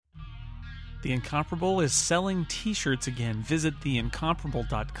The Incomparable is selling t-shirts again. Visit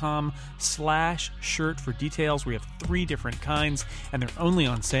theincomparable.com/shirt for details. We have 3 different kinds, and they're only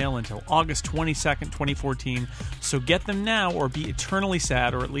on sale until August 22nd, 2014. So get them now or be eternally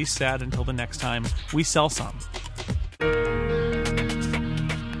sad, or at least sad until the next time we sell some.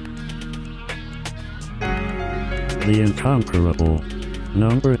 The Incomparable,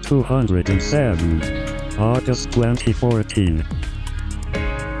 number 207, August 2014.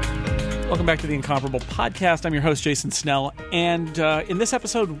 Welcome back to the Incomparable podcast. I'm your host, Jason Snell, and in this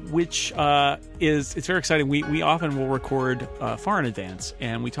episode, which it's very exciting, we often will record far in advance,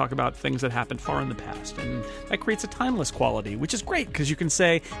 and we talk about things that happened far in the past, and that creates a timeless quality, which is great, because you can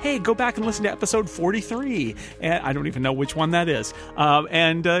say, hey, go back and listen to episode 43, and I don't even know which one that is,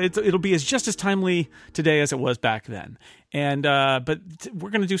 and it'll be just as timely today as it was back then. And but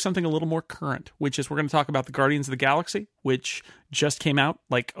we're going to do something a little more current, which is we're going to talk about the Guardians of the Galaxy, which just came out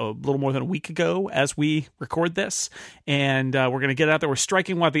like a little more than a week ago as we record this. And we're going to get out there. We're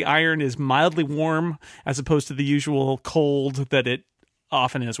striking while the iron is mildly warm, as opposed to the usual cold that it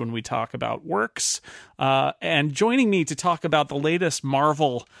often is when we talk about works. And joining me to talk about the latest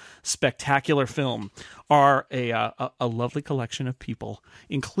Marvel spectacular film are a lovely collection of people,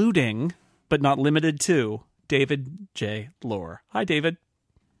 including, but not limited to, David J. Lohr. Hi, David.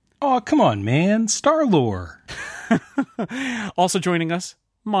 Oh, come on, man. Star-Lord. Also joining us,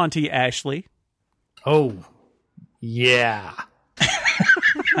 Monty Ashley. Oh, yeah.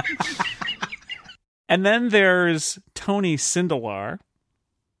 And then there's Tony Sindelar.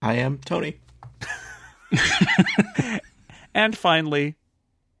 I am Tony. And finally,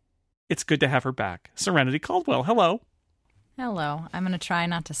 it's good to have her back, Serenity Caldwell. Hello. Hello. I'm going to try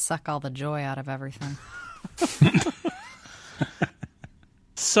not to suck all the joy out of everything.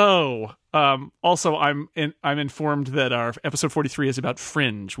 So, also, I'm informed that our episode 43 is about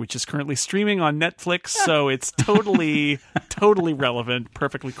Fringe, which is currently streaming on Netflix. So it's totally relevant,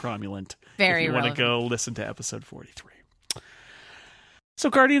 perfectly cromulent. Very if you relevant. want to go listen to episode 43. So,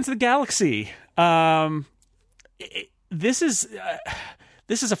 Guardians of the Galaxy. This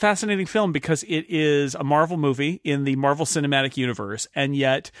is a fascinating film because it is a Marvel movie in the Marvel Cinematic Universe, and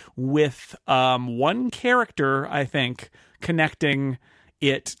yet with one character, I think, connecting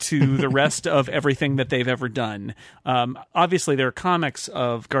it to the rest of everything that they've ever done. Obviously, there are comics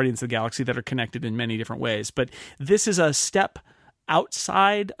of Guardians of the Galaxy that are connected in many different ways, but this is a step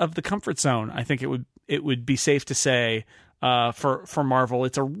outside of the comfort zone. I think it would be safe to say for Marvel.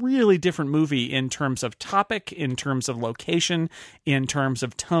 It's a really different movie in terms of topic, in terms of location, in terms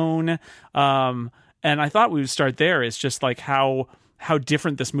of tone. And I thought we would start there. Is just like how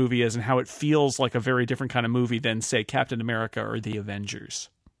different this movie is and how it feels like a very different kind of movie than, say, Captain America or the Avengers.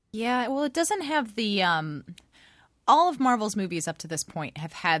 Yeah, well, it doesn't have the... all of Marvel's movies up to this point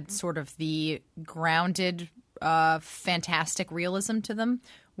have had sort of the grounded, fantastic realism to them,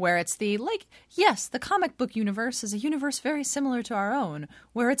 where it's the, like, yes, the comic book universe is a universe very similar to our own,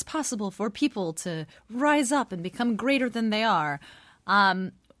 where it's possible for people to rise up and become greater than they are.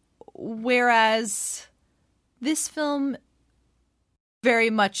 Whereas this film very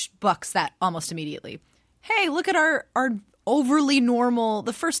much bucks that almost immediately. Hey, look at our overly normal,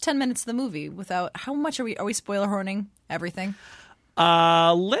 the first 10 minutes of the movie without, how much are we spoiler horning everything?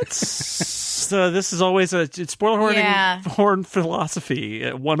 This is always a spoiler horn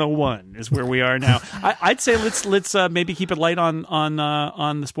philosophy. 101 is where we are now. I'd say let's maybe keep it light on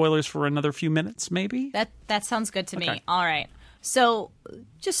the spoilers for another few minutes, maybe. That sounds good to Okay. me. All right. So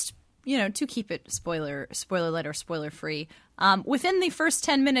just, to keep it spoiler light or spoiler free, within the first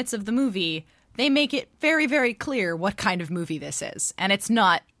 10 minutes of the movie, they make it very, very clear what kind of movie this is. And it's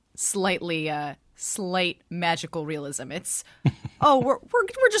not slight magical realism. It's, we're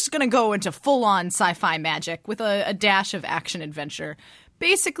just going to go into full-on sci-fi magic with a dash of action-adventure.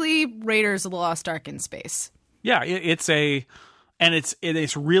 Basically, Raiders of the Lost Ark in space. Yeah, it's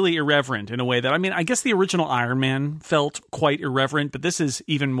really irreverent in a way that, I mean, I guess the original Iron Man felt quite irreverent, but this is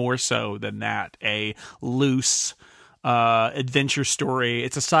even more so than that. A loose adventure story.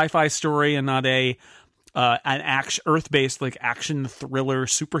 It's a sci-fi story and not an Earth-based like action thriller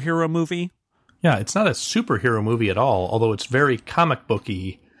superhero movie. Yeah, it's not a superhero movie at all, although it's very comic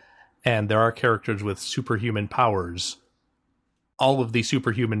booky, and there are characters with superhuman powers. All of the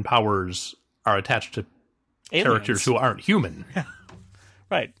superhuman powers are attached to Aliens. Characters who aren't human. Yeah.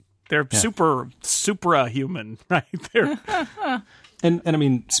 Right. They're supra-human, right? They're... And I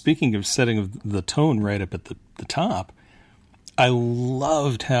mean, speaking of setting of the tone right up at the top, I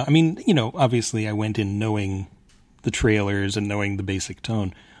loved how, I mean, obviously I went in knowing the trailers and knowing the basic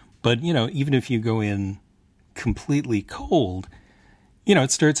tone, but, even if you go in completely cold,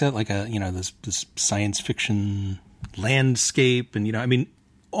 it starts out like this science fiction landscape, and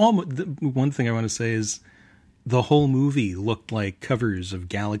one thing I want to say is the whole movie looked like covers of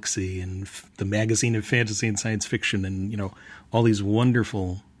Galaxy and the magazine of fantasy and science fiction, and all these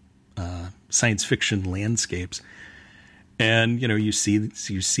wonderful science fiction landscapes. And you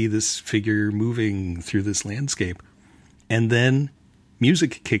see this figure moving through this landscape, and then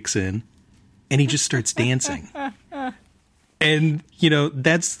music kicks in, and he just starts dancing. And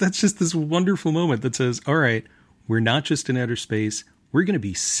that's just this wonderful moment that says, all right, we're not just in outer space, we're going to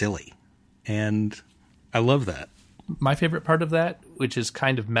be silly. And I love that. My favorite part of that, which is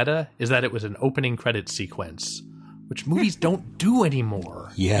kind of meta, is that it was an opening credit sequence, which movies don't do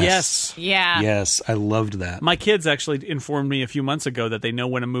anymore. Yes. Yeah. Yes, I loved that. My kids actually informed me a few months ago that they know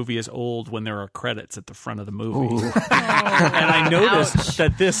when a movie is old when there are credits at the front of the movie. And I noticed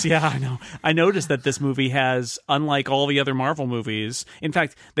that I noticed that this movie has, unlike all the other Marvel movies, in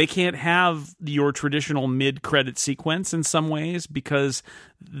fact, they can't have your traditional mid-credit sequence in some ways because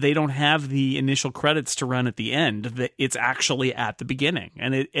they don't have the initial credits to run at the end. It's actually at the beginning,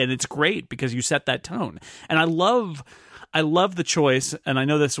 and it's great because you set that tone. And I love the choice, and I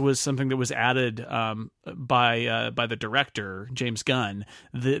know this was something that was added by the director James Gunn.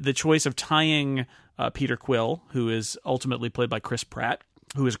 The choice of tying Peter Quill, who is ultimately played by Chris Pratt,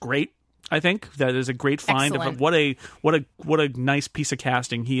 who is great. I think that is a great find. Excellent. What a nice piece of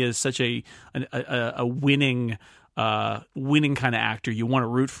casting. He is such a winning kind of actor. You want to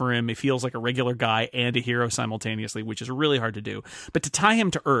root for him. He feels like a regular guy and a hero simultaneously, which is really hard to do. But to tie him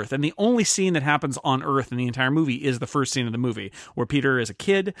to Earth, and the only scene that happens on Earth in the entire movie is the first scene of the movie, where Peter is a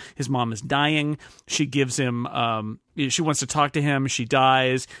kid, his mom is dying, she gives him she wants to talk to him. She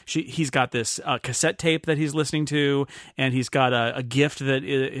dies. He's got this cassette tape that he's listening to, and he's got a gift that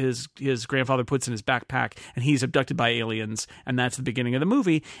his grandfather puts in his backpack, and he's abducted by aliens, and that's the beginning of the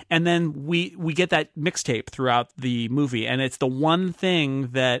movie. And then we get that mixtape throughout the movie, and it's the one thing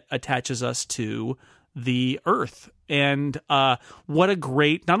that attaches us to the Earth. And what a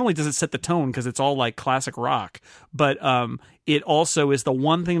great, not only does it set the tone because it's all like classic rock, but it also is the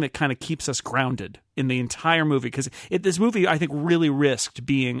one thing that kind of keeps us grounded in the entire movie, because this movie, I think, really risked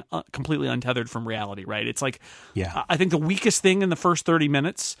being completely untethered from reality, right? It's like, I think the weakest thing in the first 30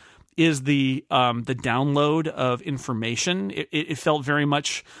 minutes is the download of information. It felt very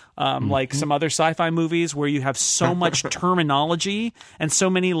much like some other sci-fi movies where you have so much terminology and so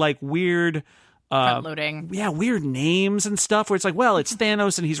many like weird front-loading. Weird names and stuff where it's like, well, it's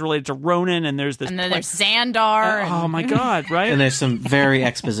Thanos and he's related to Ronan, and there's this... And then there's Xandar. Oh my God, right? And there's some very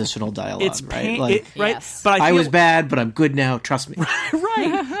expositional dialogue, it's right? Right? Yes. But I was bad, but I'm good now, trust me.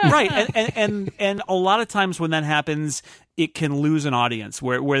 Right. And a lot of times when that happens, it can lose an audience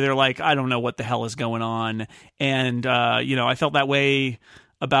where they're like, I don't know what the hell is going on. And, I felt that way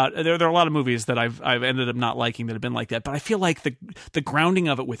about there are a lot of movies that I've ended up not liking that have been like that, but I feel like the grounding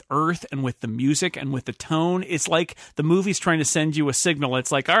of it with Earth and with the music and with the tone, it's like the movie's trying to send you a signal.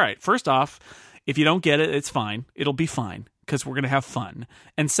 It's like, all right, first off, if you don't get it, it's fine. It'll be fine because we're going to have fun.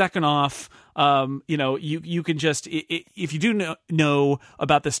 And second off, you can just, if you do know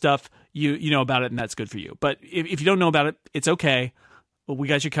about this stuff, you know about it, and that's good for you. But if you don't know about it, it's okay. Well, we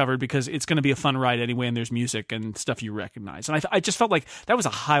got you covered because it's going to be a fun ride anyway, and there's music and stuff you recognize. And I just felt like that was a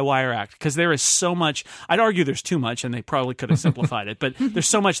high wire act because there is so much. I'd argue there's too much, and they probably could have simplified it, but there's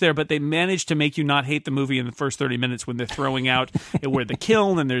so much there. But they managed to make you not hate the movie in the first 30 minutes when they're throwing out where the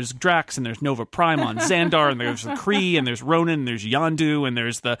Kiln, and there's Drax, and there's Nova Prime on Xandar, and there's the Kree, and there's Ronan, and there's Yondu, and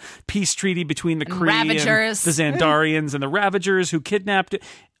there's the peace treaty between the Kree Ravagers. and the Xandarians and the Ravagers who kidnapped it.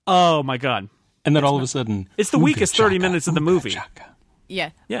 Oh, my God. And then all of a sudden... It's the weakest 30 minutes of the movie.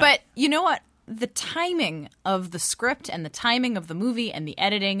 Yeah. But you know what? The timing of the script and the timing of the movie and the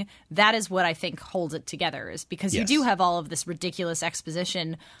editing, that is what I think holds it together, is because you do have all of this ridiculous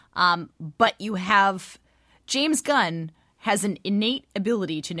exposition, but you have James Gunn has an innate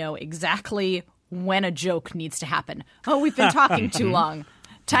ability to know exactly when a joke needs to happen. Oh, we've been talking too long.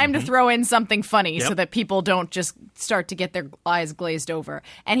 Time to throw in something funny so that people don't just start to get their eyes glazed over.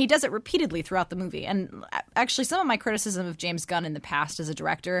 And he does it repeatedly throughout the movie. And actually, some of my criticism of James Gunn in the past as a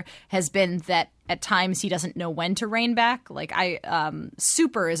director has been that at times he doesn't know when to rein back. Like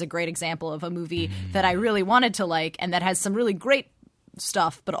Super is a great example of a movie that I really wanted to like and that has some really great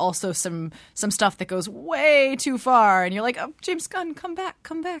stuff, but also some stuff that goes way too far, and you're like, oh, James Gunn, come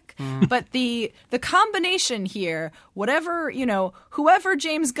back. But the combination here, whatever, whoever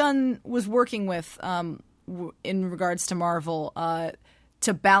James Gunn was working with in regards to Marvel,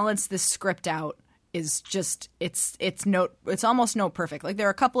 to balance this script out just it's almost note perfect. Like there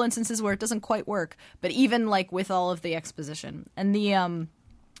are a couple instances where it doesn't quite work, but even like with all of the exposition and the I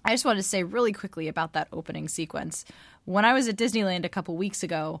just wanted to say really quickly about that opening sequence. When I was at Disneyland a couple weeks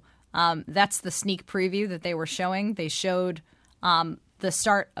ago, that's the sneak preview that they were showing. They showed the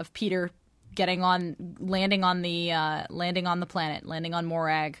start of Peter landing on the planet, landing on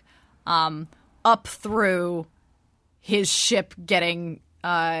Morag, up through his ship getting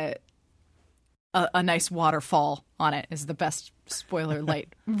a nice waterfall on it is the best spoiler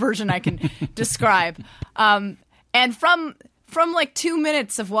light version I can describe. And from like 2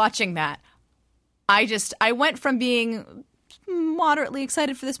 minutes of watching that, I went from being moderately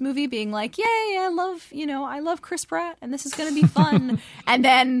excited for this movie, being like, yay, I love Chris Pratt and this is going to be fun. And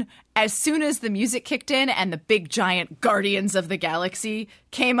then as soon as the music kicked in and the big giant Guardians of the Galaxy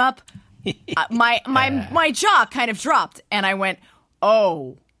came up, my jaw kind of dropped and I went,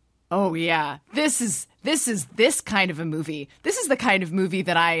 oh yeah, this is this kind of a movie. This is the kind of movie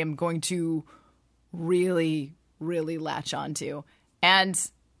that I am going to really, really latch onto. And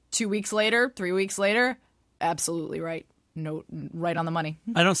 3 weeks later, absolutely right. No, right on the money.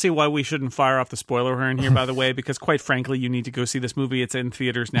 I don't see why we shouldn't fire off the spoiler horn here, by the way, because quite frankly, you need to go see this movie. It's in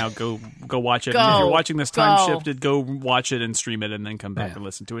theaters now. Go watch it. And if you're watching this time shifted, go watch it and stream it and then come back and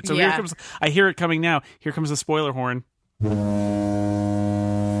listen to it. So here comes, I hear it coming now. Here comes the spoiler horn.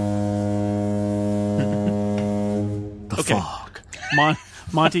 Fog.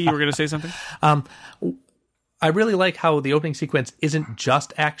 Monty, you were going to say something? I really like how the opening sequence isn't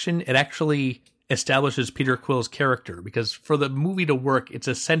just action. It actually establishes Peter Quill's character, because for the movie to work, it's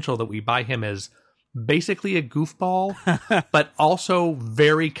essential that we buy him as basically a goofball, but also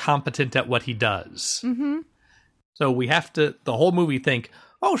very competent at what he does. Mm-hmm. So we have to, the whole movie, think,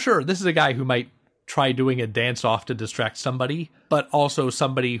 oh, sure, this is a guy who might try doing a dance-off to distract somebody, but also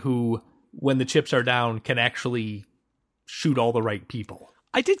somebody who, when the chips are down, can actually shoot all the right people.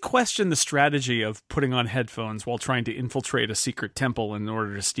 I did question the strategy of putting on headphones while trying to infiltrate a secret temple in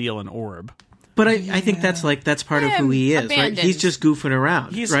order to steal an orb. But I think that's part of who he is, abandoned. right? He's just goofing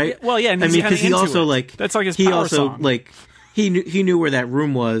around, right? Well, yeah, and he's because he also that's like his power song. He knew where that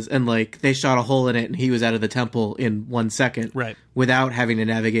room was, and they shot a hole in it, and he was out of the temple in 1 second, right? Without having to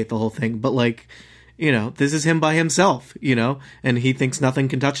navigate the whole thing. But this is him by himself, and he thinks nothing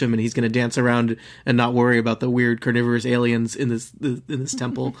can touch him, and he's going to dance around and not worry about the weird carnivorous aliens in this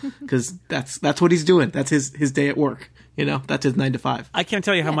temple, because that's what he's doing. That's his day at work. That's his 9 to 5. I can't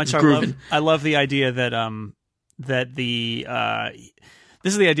tell you how much I love the idea that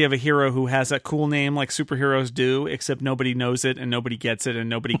this is the idea of a hero who has a cool name like superheroes do, except nobody knows it and nobody gets it and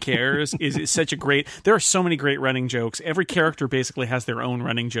nobody cares. is such a great. There are so many great running jokes. Every character basically has their own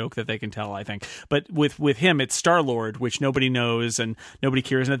running joke that they can tell, I think. But with him, it's Star-Lord, which nobody knows and nobody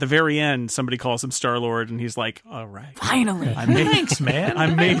cares. And at the very end, somebody calls him Star-Lord, and he's like, "All right, finally, thanks, man. I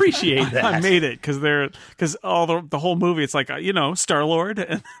appreciate that. I made it," because all the whole movie, it's like Star-Lord,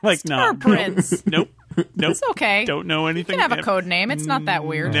 and Star Prince. Nope. It's okay. Don't know anything. You can have a code name. It's not that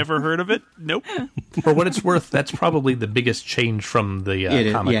weird. Never heard of it. Nope. For what it's worth, that's probably the biggest change from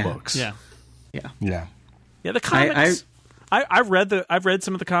the comic books. Yeah. The comics. I've read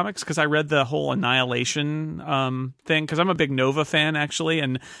some of the comics because I read the whole Annihilation thing, because I'm a big Nova fan, actually,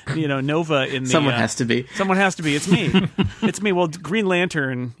 and Nova in the someone has to be. It's me. It's me. Well, Green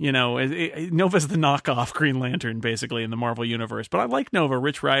Lantern, Nova's the knockoff Green Lantern basically in the Marvel universe, but I like Nova,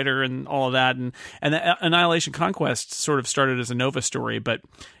 Rich Rider, and all of that, and the Annihilation Conquest sort of started as a Nova story, but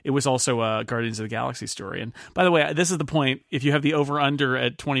it was also a Guardians of the Galaxy story. And by the way, this is the point. If you have the over under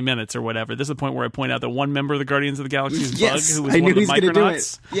at 20 minutes or whatever, this is the point where I point out that one member of the Guardians of the Galaxy is Bug, who was one of the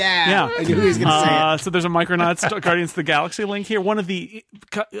Micronauts. Yeah, I knew he was going to say it. So there's a Micronauts Guardians of the Galaxy link here. One of the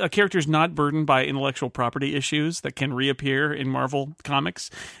characters not burdened by intellectual property issues that can reappear in Marvel comics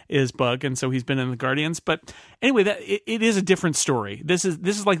is Bug, and so he's been in the Guardians. But anyway, it is a different story. This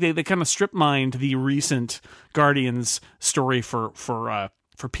is like they kind of strip mined the recent Guardians story for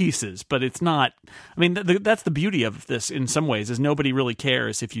pieces, but it's not. I mean, that's the beauty of this in some ways, is nobody really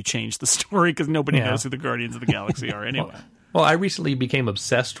cares if you change the story, because nobody knows who the Guardians of the Galaxy are anyway. Well, I recently became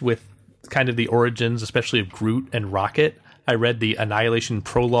obsessed with kind of the origins, especially of Groot and Rocket. I read the Annihilation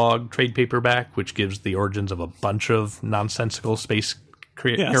Prologue trade paperback, which gives the origins of a bunch of nonsensical space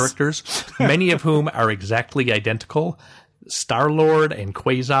characters, many of whom are exactly identical. Star-Lord and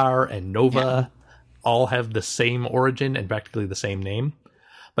Quasar and Nova all have the same origin and practically the same name.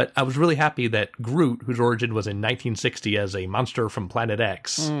 But I was really happy that Groot, whose origin was in 1960 as a monster from Planet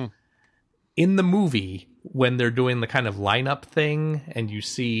X, in the movie, when they're doing the kind of lineup thing, and you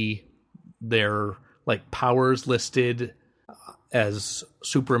see their powers listed as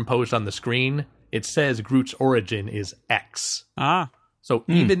superimposed on the screen, it says Groot's origin is X. Ah. So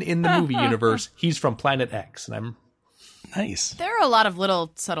even in the movie universe, he's from Planet X. And I'm Nice. There are a lot of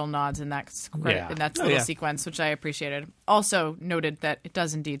little subtle nods in that Yeah. little sequence, which I appreciated. Also noted that it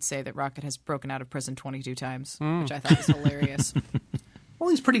does indeed say that Rocket has broken out of prison 22 times, which I thought was hilarious. well,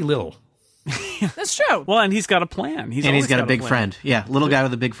 he's pretty little. That's true. Well, and he's got a plan. He's always got a big plan. friend. Yeah, little guy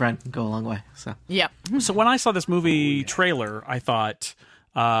with a big friend can go a long way. So Yep. So when I saw this movie trailer, I thought,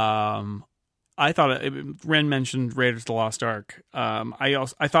 Ren mentioned Raiders of the Lost Ark. I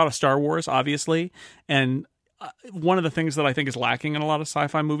thought of Star Wars, obviously, and one of the things that I think is lacking in a lot of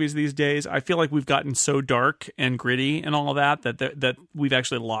sci-fi movies these days, I feel like we've gotten so dark and gritty and all of that we've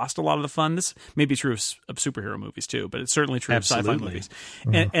actually lost a lot of the fun. This may be true of superhero movies too, but it's certainly true of sci-fi movies.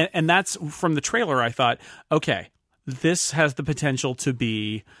 And that's from the trailer. I thought, okay, this has the potential to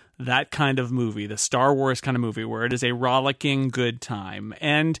be that kind of movie, the Star Wars kind of movie, where it is a rollicking good time,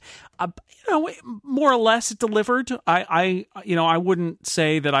 and more or less it delivered. I wouldn't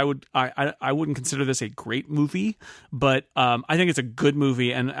say that I wouldn't consider this a great movie, but I think it's a good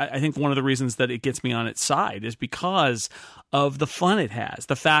movie, and I think one of the reasons that it gets me on its side is because of the fun it has,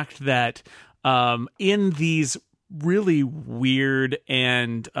 the fact that in these really weird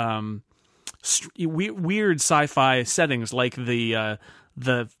and weird sci-fi settings, like the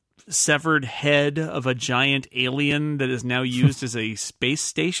severed head of a giant alien that is now used as a space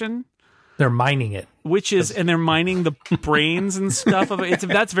station. They're mining it. And they're mining the brains and stuff of it.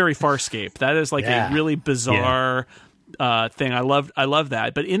 That's very Farscape. That is like a really bizarre thing. I love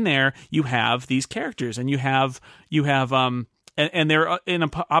that. But in there you have these characters, and you have and they're in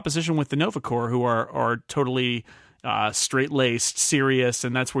opposition with the Nova Corps, who are totally straight-laced, serious,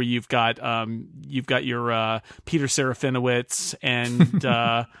 and that's where you've got your Peter Serafinowicz and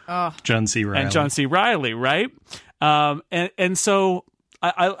John C. Reilly. and John C. Reilly, right? And so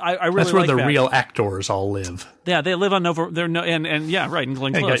I really that's where like the that. real actors all live. Yeah, they live on Nova. They're and yeah, right. In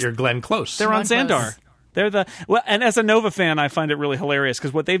Glenn You Close. got your Glenn Close. They're on Glenn Close. Xandar. They're and as a Nova fan, I find it really hilarious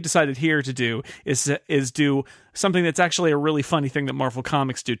because what they've decided here to do is do something that's actually a really funny thing that Marvel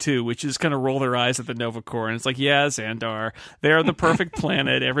Comics do too, which is kind of roll their eyes at the Nova Corps, and it's like, yeah, Xandar, they're the perfect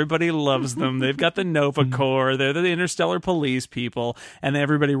planet, everybody loves them, they've got the Nova Corps, they're the interstellar police people, and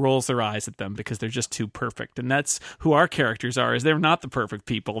everybody rolls their eyes at them because they're just too perfect. And that's who our characters are. Is they're not the perfect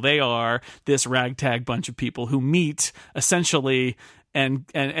people. They are this ragtag bunch of people who meet essentially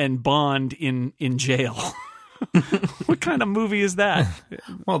and bond in jail. What kind of movie is that?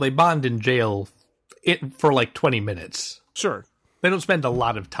 Well, they bond in jail for like 20 minutes. Sure. They don't spend a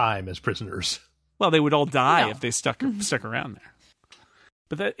lot of time as prisoners. Well, they would all die if they stuck around there.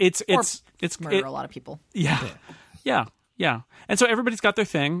 But it's Murder a lot of people. Yeah. And so everybody's got their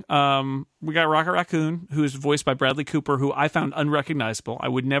thing. We got Rocket Raccoon, who is voiced by Bradley Cooper, who I found unrecognizable. I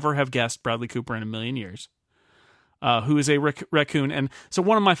would never have guessed Bradley Cooper in a million years. Who is a raccoon. And so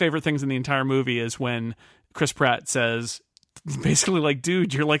one of my favorite things in the entire movie is when Chris Pratt says, basically like,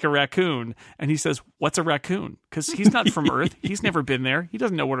 dude, you're like a raccoon. And he says, what's a raccoon? Because he's not from Earth. He's never been there. He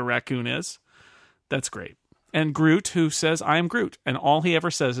doesn't know what a raccoon is. That's great. And Groot, who says, I am Groot. And all he ever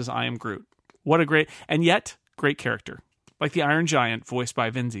says is, I am Groot. What a great, and yet, great character. Like the Iron Giant, voiced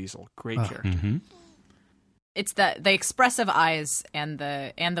by Vin Diesel. Great character. Mm-hmm. It's the expressive eyes and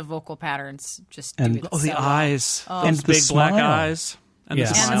the vocal patterns just do it the eyes, Oh. those And the big black smile. eyes, and the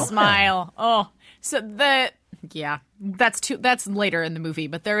Yeah. smile. And the smile. Oh, so that's later in the movie,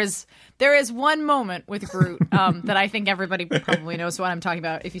 but there is one moment with Groot that I think everybody probably knows what I'm talking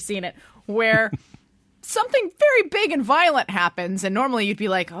about if you've seen it, where something very big and violent happens, and normally you'd be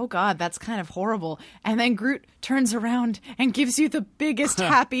like, oh god, that's kind of horrible, and then Groot turns around and gives you the biggest,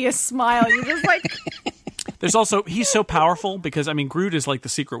 happiest smile. You're just like... There's also, he's so powerful because, I mean, Groot is like the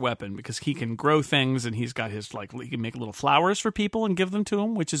secret weapon because he can grow things, and he's got his, like, he can make little flowers for people and give them to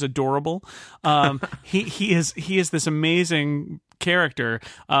them, which is adorable. He is this amazing character.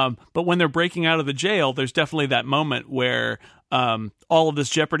 But when they're breaking out of the jail, there's definitely that moment where all of this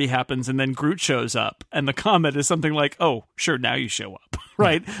jeopardy happens, and then Groot shows up, and the comment is something like, "Oh, sure, now you show up,"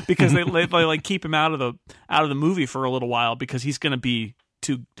 right? Because they like keep him out of the movie for a little while because he's going to be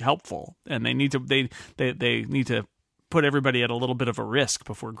too helpful, and they need to put everybody at a little bit of a risk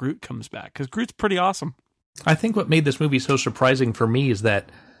before Groot comes back, because Groot's pretty awesome. I think what made this movie so surprising for me is that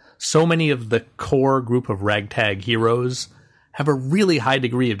so many of the core group of ragtag heroes have a really high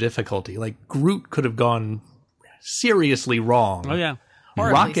degree of difficulty. Like, Groot could have gone seriously wrong. Oh yeah,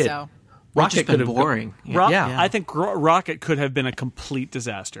 Horribly so. Rocket could have been boring. I think Rocket could have been a complete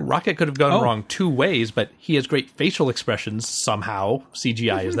disaster. Rocket could have gone wrong two ways, but he has great facial expressions somehow.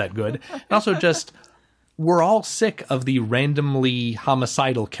 CGI is that good. And also just, we're all sick of the randomly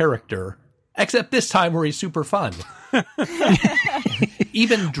homicidal character Except this time where he's super fun.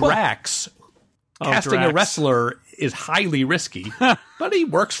 Even Drax, casting Drax. a wrestler is highly risky, but he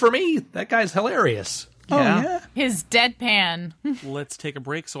works for me. That guy's hilarious. Yeah. His deadpan. Let's take a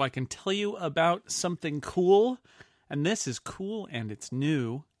break so I can tell you about something cool. And this is cool and it's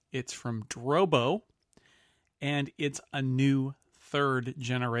new. It's from Drobo, and it's a new 3rd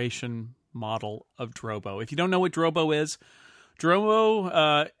generation model of Drobo. If you don't know what Drobo is,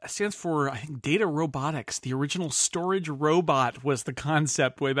 Drobo stands for, I think, Data Robotics. The original storage robot was the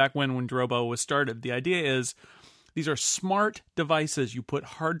concept way back when Drobo was started. The idea is these are smart devices. You put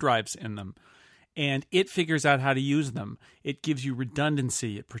hard drives in them, and it figures out how to use them. It gives you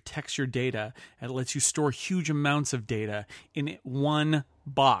redundancy. It protects your data. It lets you store huge amounts of data in one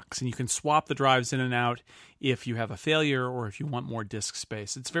box, and you can swap the drives in and out if you have a failure or if you want more disk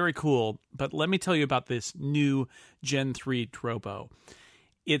space. It's very cool, but let me tell you about this new Gen 3 Drobo.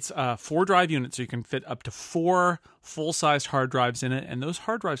 It's a 4-drive unit, so you can fit up to 4 full-sized hard drives in it, and those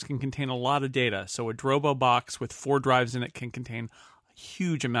hard drives can contain a lot of data. So a Drobo box with 4 drives in it can contain a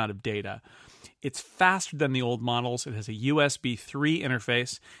huge amount of data. It's faster than the old models. It has a USB 3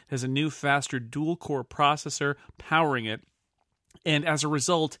 interface. It has a new, faster dual-core processor powering it. And as a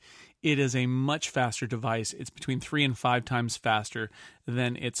result, it is a much faster device. It's between 3 and 5 times faster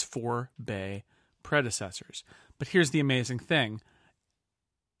than its 4-bay predecessors. But here's the amazing thing.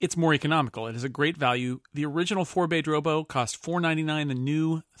 It's more economical. It has a great value. The original 4-bay Drobo cost $499. The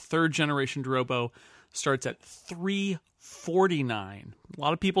new 3rd generation Drobo starts at $349. A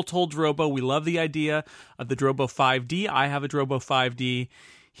lot of people told Drobo, we love the idea of the Drobo 5D. I have a Drobo 5D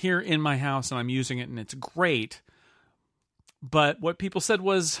here in my house, and I'm using it, and it's great. But what people said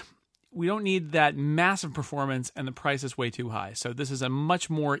was, we don't need that massive performance, and the price is way too high. So this is a much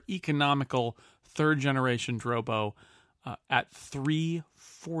more economical 3rd generation Drobo at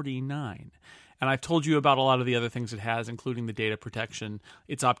 $349. And I've told you about a lot of the other things it has, including the data protection.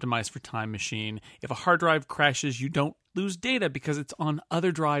 It's optimized for Time Machine. If a hard drive crashes, you don't lose data because it's on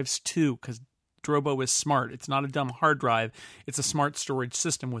other drives too, because Drobo is smart. It's not a dumb hard drive. It's a smart storage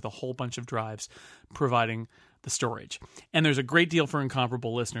system with a whole bunch of drives providing the storage. And there's a great deal for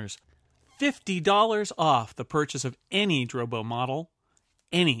Incomparable listeners. $50 off the purchase of any Drobo model,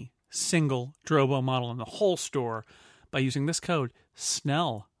 any single Drobo model in the whole store, by using this code,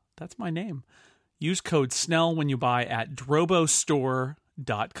 SNELL. That's my name. Use code SNELL when you buy at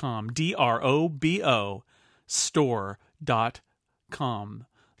drobostore.com. DROBO store.com.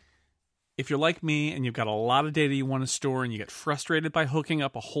 If you're like me and you've got a lot of data you want to store and you get frustrated by hooking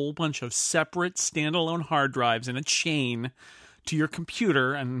up a whole bunch of separate standalone hard drives in a chain to your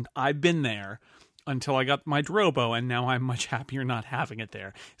computer, and I've been there until I got my Drobo, and now I'm much happier not having it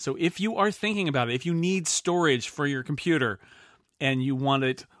there. So if you are thinking about it, if you need storage for your computer and you want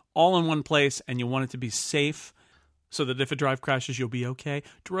it all in one place and you want it to be safe so that if a drive crashes, you'll be okay,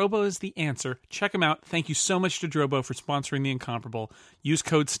 Drobo is the answer. Check them out. Thank you so much to Drobo for sponsoring The Incomparable. Use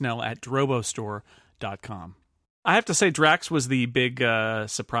code SNELL at drobostore.com. I have to say Drax was the big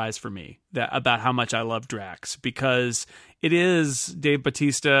surprise for me about how much I love Drax, because it is Dave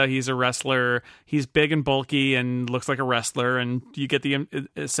Bautista. He's a wrestler. He's big and bulky and looks like a wrestler, and you get the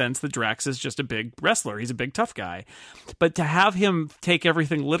sense that Drax is just a big wrestler. He's a big tough guy. But to have him take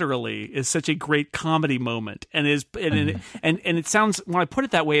everything literally is such a great comedy moment, and it sounds, when I put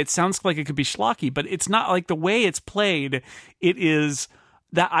it that way, it sounds like it could be schlocky, but it's not. Like the way it's played, it is.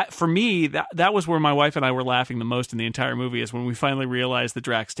 For me, that was where my wife and I were laughing the most in the entire movie, is when we finally realized that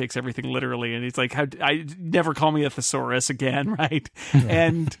Drax takes everything literally, and he's like, I never call me a thesaurus again, right?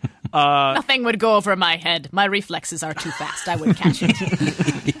 And nothing would go over my head. My reflexes are too fast. I wouldn't catch it.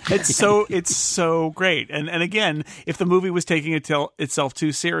 It's so great. And again, if the movie was taking itself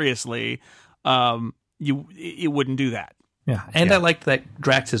too seriously, it wouldn't do that. Yeah, and I liked that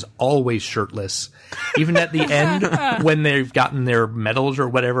Drax is always shirtless. Even at the end, when they've gotten their medals or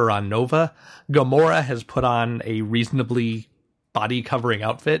whatever on Nova, Gamora has put on a reasonably body-covering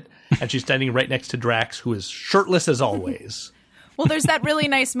outfit, and she's standing right next to Drax, who is shirtless as always. Well, there's that really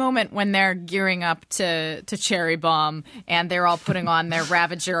nice moment when they're gearing up to Cherry Bomb, and they're all putting on their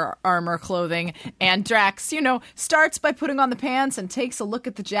Ravager armor clothing, and Drax, starts by putting on the pants and takes a look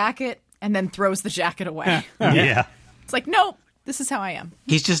at the jacket, and then throws the jacket away. Yeah. It's like, nope, this is how I am.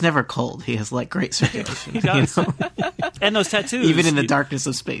 He's just never cold. He has great circulation. He does. And those tattoos. Even in the darkness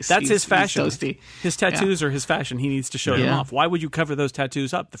of space. That's his fashion. He's toasty. His tattoos are his fashion. He needs to show them off. Why would you cover those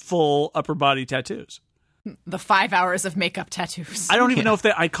tattoos up? The full upper body tattoos. The 5 hours of makeup tattoos. I don't even know if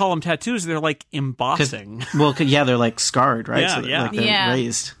I call them tattoos. They're like embossing. Well, they're scarred, right? Yeah, so they're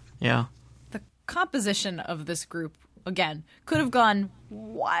raised. Yeah. The composition of this group again, could have gone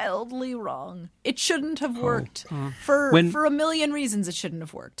wildly wrong. It shouldn't have worked. For a million reasons, it shouldn't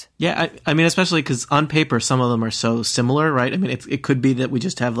have worked. Yeah, I mean, especially because on paper, some of them are so similar, right? I mean, it could be that we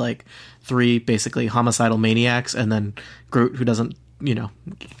just have like 3 basically homicidal maniacs, and then Groot, who doesn't,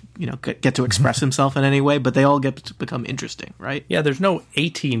 get to express himself in any way, but they all get to become interesting, right? Yeah, there's no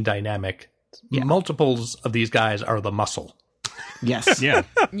A-team dynamic. Yeah. Multiples of these guys are the muscle. Yes. Yeah.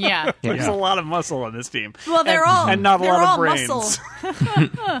 Yeah. There's a lot of muscle on this team. Well, they're and not a they're lot of all brains.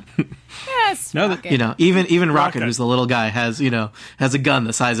 Muscle. Yes. No, Rocket. Even Rocket, Rocket. who's the little guy, has a gun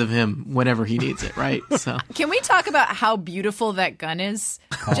the size of him whenever he needs it, right? So Can we talk about how beautiful that gun is?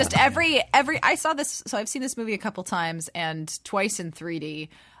 Just every I saw this, so I've seen this movie a couple times and twice in 3D,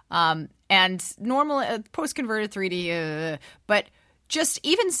 and normal post converted 3D, but just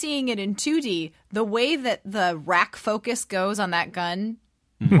even seeing it in 2D, the way that the rack focus goes on that gun.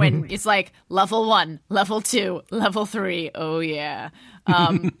 When it's like level 1, level 2, level 3, oh yeah,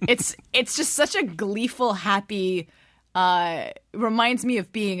 it's just such a gleeful, happy. Reminds me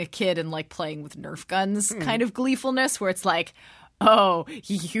of being a kid and like playing with Nerf guns kind of gleefulness, where it's like, oh,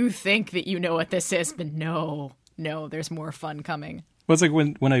 you think that you know what this is, but no, there's more fun coming. Well, it's like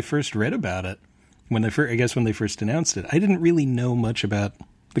when I first read about it, when they first announced it, I didn't really know much about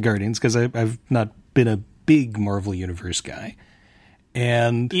the Guardians because I've not been a big Marvel Universe guy.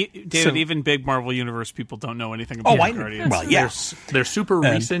 And David, even big Marvel Universe people don't know anything about Guardians. Well, yeah, They're super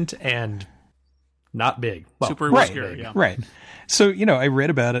recent and not big. Well, super right, obscure. Yeah. right. So I read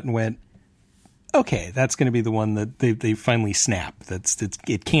about it and went, okay, that's going to be the one that they finally snap.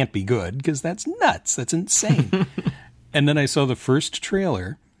 It can't be good because that's nuts. That's insane. And then I saw the first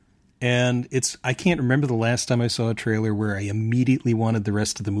trailer. And I can't remember the last time I saw a trailer where I immediately wanted the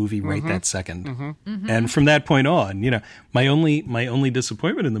rest of the movie right that second. And from that point on, my only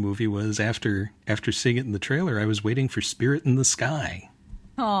disappointment in the movie was after seeing it in the trailer, I was waiting for Spirit in the Sky.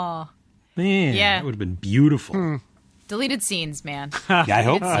 Aw. Man, Yeah. that would have been beautiful. Deleted scenes, man. Yeah, I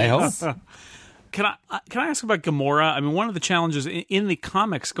hope. Can I ask about Gamora? I mean, one of the challenges in the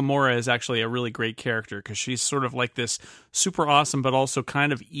comics, Gamora is actually a really great character because she's sort of like this super awesome but also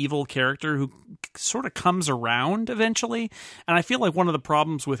kind of evil character who sort of comes around eventually. And I feel like one of the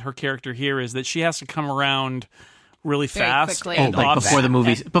problems with her character here is that she has to come around really Very fast quickly. and like before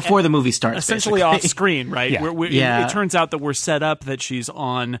the movie starts, essentially basically. off screen, right? Yeah. It turns out that we're set up that she's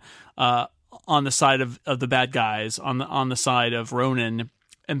on the side of the bad guys, on the side of Ronan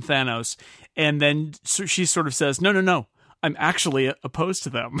and Thanos, and then she sort of says, no, I'm actually opposed to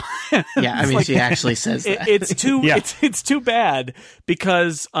them. Yeah, I mean, she actually says that. It's too bad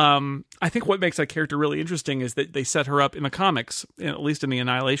because I think what makes that character really interesting is that they set her up in the comics, at least in the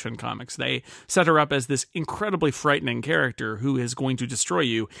Annihilation comics, they set her up as this incredibly frightening character who is going to destroy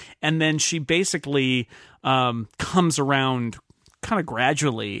you, and then she basically comes around kind of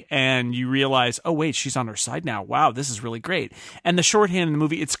gradually, and you realize, oh wait, she's on her side now. Wow, this is really great. And the shorthand in the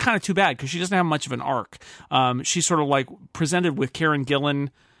movie, it's kind of too bad because she doesn't have much of an arc. She's sort of like presented with Karen Gillan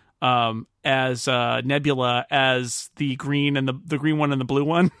as Nebula as the green and the green one and the blue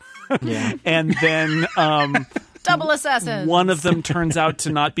one. Yeah. And then Double assassins. one of them turns out to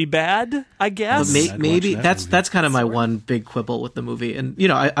not be bad, I guess. But maybe watch that that's kind of my one big quibble with the movie, and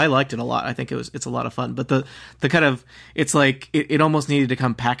I liked it a lot. I think it's a lot of fun. But the kind of, it's like it almost needed to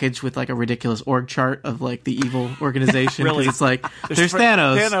come packaged with like a ridiculous org chart of like the evil organization. Really? 'Cause it's like there's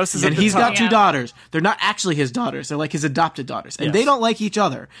Thanos, Thanos is and at the he's top. got 2 daughters. They're not actually his daughters. They're like his adopted daughters, and they don't like each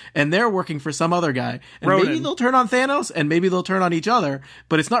other, and they're working for some other guy. And maybe Ronan. they'll turn on Thanos, and maybe they'll turn on each other.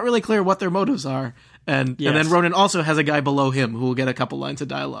 But it's not really clear what their motives are. And then Ronan also has a guy below him who will get a couple lines of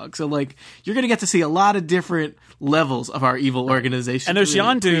dialogue. So like you're going to get to see a lot of different levels of our evil organization. And there's Really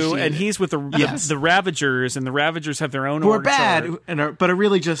Yondu, appreciate and it. he's with the Ravagers, and the Ravagers have their own who are org bad chart. but are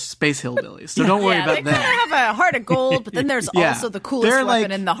really just space hillbillies. So don't worry Yeah, about they kind of that. have a heart of gold, but then there's Yeah. also the coolest They're weapon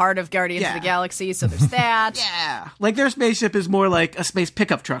like- in the heart of Guardians of Yeah. the Galaxy, so there's that. Yeah, like their spaceship is more like a space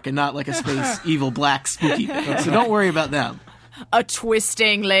pickup truck and not like a space evil black spooky thing. So don't worry about them. A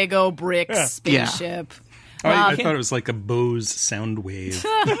twisting Lego brick spaceship. I thought it was like a Bose sound wave.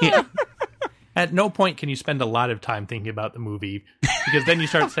 At no point can you spend a lot of time thinking about the movie because then you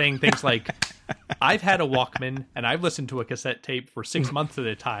start saying things like, I've had a Walkman and I've listened to a cassette tape for 6 months at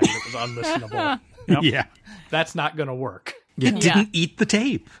a time that was unlistenable. Yeah. That's not going to work. You didn't eat the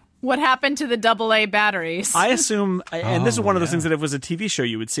tape. What happened to the AA batteries? I assume, and this is one of those things that if it was a TV show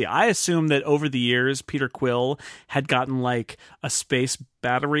you would see. I assume that over the years, Peter Quill had gotten like a space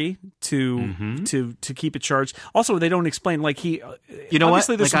battery to keep it charged. Also, they don't explain like he. You know what?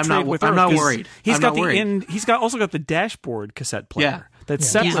 obviously there's Like, some I'm trade with not Earth, 'cause worried. He's I'm got not the worried. He's got also got the dashboard cassette player. Yeah. That's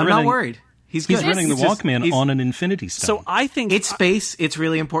separate. I'm not worried. He's He's good. running the It's just- Walkman he's- on an Infinity Stone. So I think It's space. It's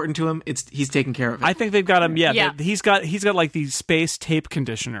really important to him. He's taking care of it. I think they've got him. Yeah, Yeah. he's got like the space tape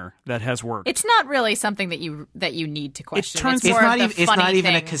conditioner that has worked. It's not really something that you need to question. turns- it's It's more not of even. the It's funny not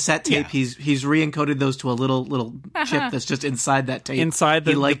even a thing. cassette tape. He's re-encoded those to a little chip that's just inside that tape. Inside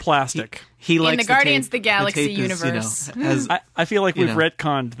the He plastic. He In likes the Guardians tape. of the Galaxy tape is, universe. has- I feel like You we've know.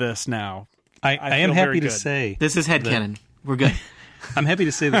 retconned this now. I am feel happy very to good. say this is headcanon. We're good. I'm happy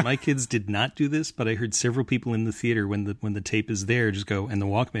to say that my kids did not do this, but I heard several people in the theater when the tape is there just go, and the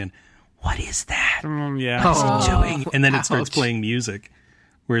Walkman, what is that? Yeah. Oh. Doing? And then it starts Ouch. playing music.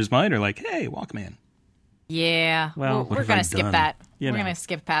 Whereas mine are like, hey, Walkman. Yeah. Well, we're have going I to skip done? that. You We're know. going to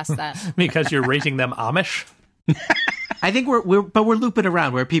skip past that. Because you're rating them Amish? I think we're looping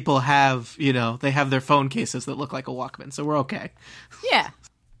around where people have they have their phone cases that look like a Walkman, so we're okay. Yeah.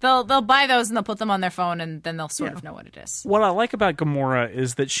 They'll buy those and they'll put them on their phone and then they'll sort of know what it is. What I like about Gamora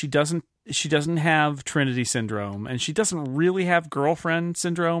is that she doesn't have Trinity syndrome, and she doesn't really have girlfriend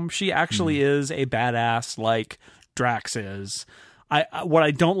syndrome. She actually is a badass like Drax is. What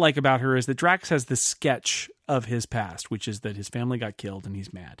I don't like about her is that Drax has this sketch of his past, which is that his family got killed and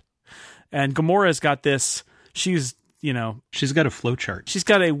he's mad. And Gamora's got this. She's She's got a flowchart. she's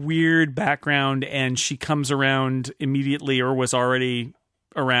got a weird background, and she comes around immediately, or was already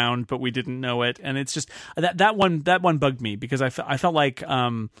around, but we didn't know it. And it's just that one bugged me because I felt like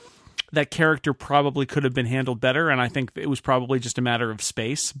that character probably could have been handled better, and I think it was probably just a matter of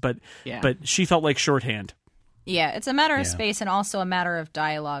space. But she felt like shorthand. Yeah, it's a matter of space and also a matter of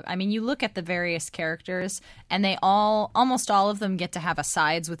dialogue. I mean, you look at the various characters and they almost all of them get to have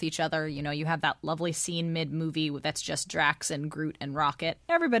asides with each other. You have that lovely scene mid-movie that's just Drax and Groot and Rocket.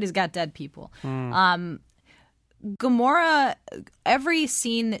 Everybody's got dead people. Gamora, every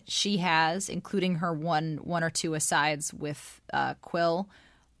scene that she has, including her one or two asides with Quill,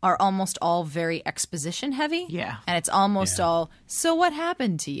 are almost all very exposition heavy. Yeah. And it's almost all, so what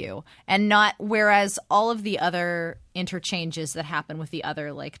happened to you? And not, whereas all of the other interchanges that happen with the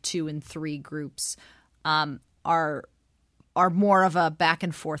other, like 2 and 3 groups, are more of a back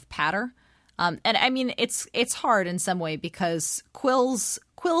and forth patter. And I mean, it's hard in some way because Quill's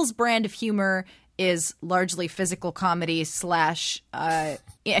brand of humor is largely physical comedy /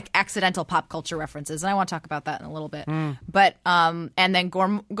 accidental pop culture references, and I want to talk about that in a little bit. But and then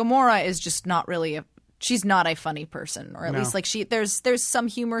Gamora is just not really she's not a funny person, or at least like there's some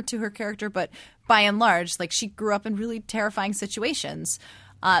humor to her character, but by and large, like she grew up in really terrifying situations.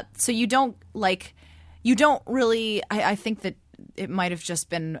 So you don't really. I think that it might have just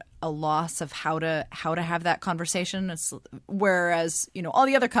been a loss of how to have that conversation. Whereas all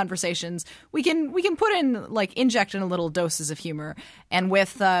the other conversations we can put in, like, inject in a little doses of humor. And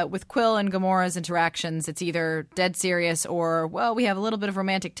with Quill and Gamora's interactions, it's either dead serious or, well, we have a little bit of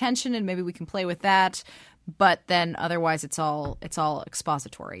romantic tension and maybe we can play with that. But then otherwise it's all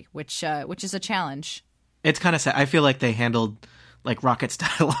expository, which is a challenge. It's kind of sad. I feel like they handled like Rocket's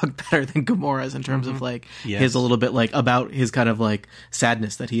dialogue better than Gamora's in terms of like his a little bit like about his kind of like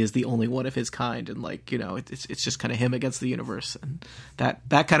sadness that he is the only one of his kind, and like it's just kind of him against the universe, and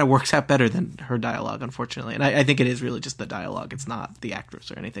that kind of works out better than her dialogue, unfortunately. And I think it is really just the dialogue. It's not the actress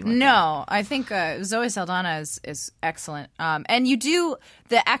or anything like that. No, I think Zoe Saldana is excellent. And you do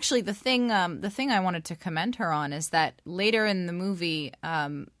the thing I wanted to commend her on is that later in the movie,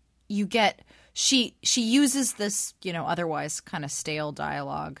 you get. She uses this, otherwise kind of stale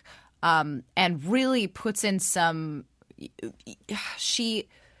dialogue, and really puts in some. She's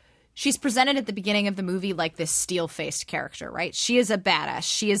presented at the beginning of the movie like this steel-faced character, right? She is a badass.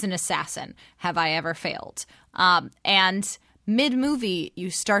 She is an assassin. Have I ever failed? And mid-movie, you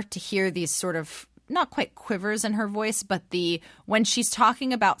start to hear these sort of not quite quivers in her voice, but when she's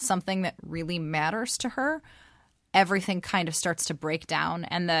talking about something that really matters to her, everything kind of starts to break down.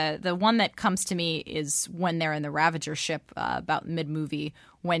 And the one that comes to me is when they're in the Ravager ship, about mid-movie,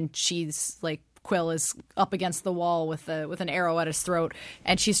 when she's like, Quill is up against the wall with an arrow at his throat,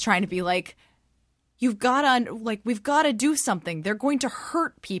 and she's trying to be like, we've got to do something. They're going to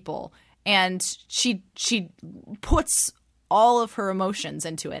hurt people. And she puts all of her emotions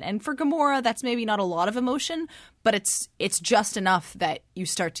into it. And for Gamora, that's maybe not a lot of emotion, but it's just enough that you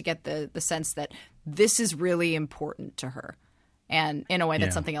start to get the sense that this is really important to her, and in a way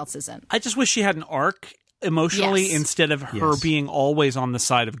that something else isn't. I just wish she had an arc. emotionally Yes. instead of her Yes. being always on the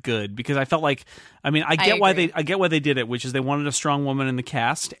side of good, because I felt like, I mean, I get why they did it, which is they wanted a strong woman in the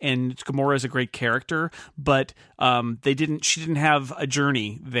cast, and Gamora is a great character, but she didn't have a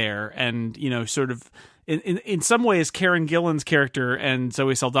journey there, and sort of in some ways Karen Gillan's character and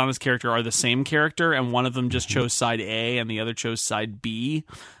Zoe Saldana's character are the same character, and one of them just chose side A and the other chose side B,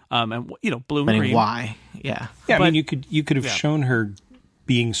 and blue and green. Why? Yeah. Yeah, But- I mean, you could have shown her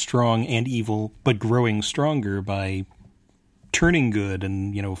being strong and evil, but growing stronger by turning good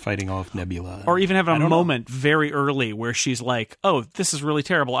and fighting off Nebula, Or even having I a don't know. moment very early where she's like, "Oh, this is really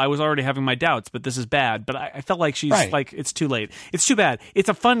terrible. I was already having my doubts, but this is bad." But I felt like she's Right. like, "It's too late. It's too bad." It's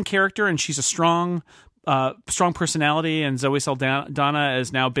a fun character, and she's a strong personality. And Zoe Saldana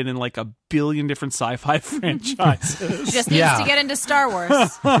has now been in like a billion different sci-fi franchises. She just needs to get into Star Wars.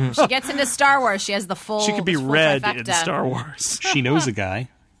 If she gets into Star Wars, she has the full. She could be full red trifecta. in Star Wars. She knows a guy.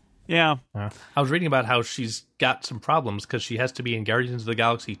 Yeah. I was reading about how she's got some problems because she has to be in Guardians of the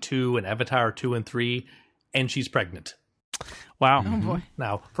Galaxy 2 and Avatar 2 and 3, and she's pregnant. Wow. Oh boy.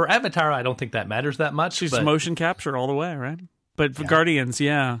 Now, for Avatar, I don't think that matters that much. She's but motion capture all the way, right? But for Guardians,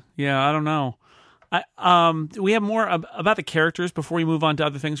 yeah, I don't know. We have more about the characters before we move on to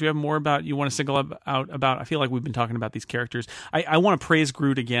other things. We have more about you want to single out about. I feel like we've been talking about these characters. I want to praise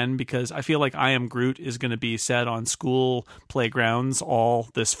Groot again because I feel like I Am Groot is going to be said on school playgrounds all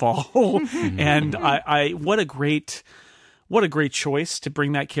this fall, and I what a great choice to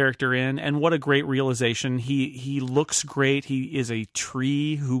bring that character in, and what a great realization. He looks great. He is a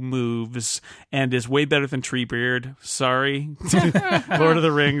tree who moves and is way better than Treebeard. Sorry. Lord of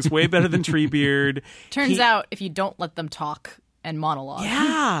the Rings, way better than Treebeard. Turns out, if you don't let them talk and monologue,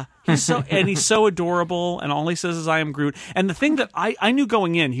 Yeah. He's so adorable, and all he says is I am Groot. And the thing that I knew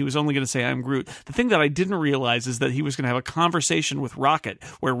going in, he was only going to say I am Groot. The thing that I didn't realize is that he was going to have a conversation with Rocket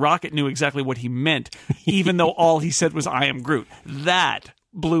where Rocket knew exactly what he meant, even though all he said was I am Groot. That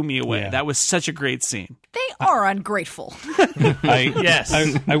blew me away. Yeah. That was such a great scene. they are ungrateful. yes.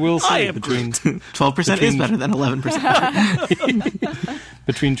 I will say am between 12% is better than 11%.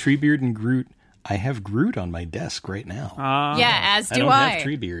 between Treebeard and Groot, I have Groot on my desk right now. Yeah, as I do don't I. have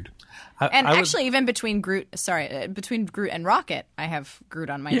Treebeard. And I would- actually, even between Groot and Rocket, I have Groot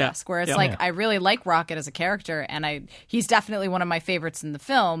on my desk. Where it's I really like Rocket as a character, and he's definitely one of my favorites in the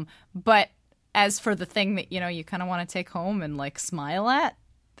film. But as for the thing that you kind of want to take home and like smile at,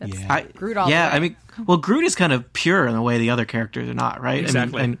 that's Groot all the way. I mean, well, Groot is kind of pure in the way the other characters are not, right?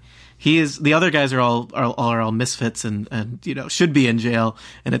 Exactly. I mean, and he is. The other guys are all misfits and should be in jail,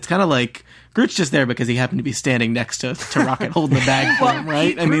 and it's kind of like Groot's just there because he happened to be standing next to Rocket holding the bag for him,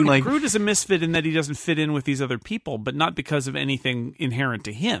 right? Groot is a misfit in that he doesn't fit in with these other people, but not because of anything inherent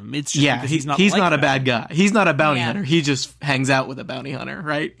to him. It's just because he's not like a that. bad guy. He's not a bounty Yeah. hunter. He just hangs out with a bounty hunter,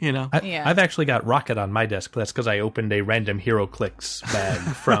 right? I've actually got Rocket on my desk, but that's because I opened a random Hero Clicks bag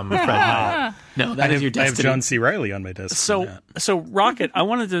from a friend of mine. No, that is your I have destiny. John C. Reilly on my desk. So Rocket,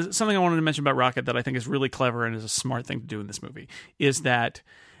 something I wanted to mention about Rocket that I think is really clever and is a smart thing to do in this movie is that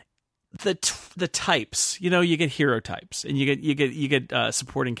the types, you get hero types and you get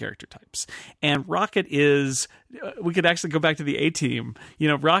supporting character types, and Rocket is. We could actually go back to the A-Team.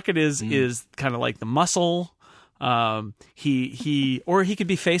 Rocket is kind of like the muscle. He could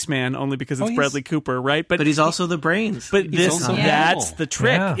be Face Man only because it's Bradley Cooper, right? But he's also the brains. But He's also that's normal. the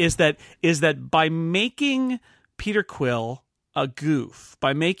trick Yeah. is that by making Peter Quill a goof,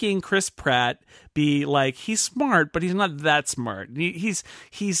 by making Chris Pratt be like he's smart, but he's not that smart. He's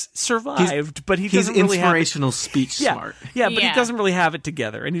survived, but he he's doesn't really have inspirational speech smart. Yeah, but he Yeah. doesn't really have it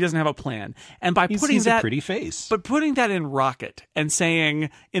together, and he doesn't have a plan. And by he's putting that a pretty face. but putting that in Rocket and saying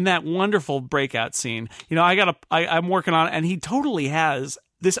in that wonderful breakout scene, I'm working on it, and he totally has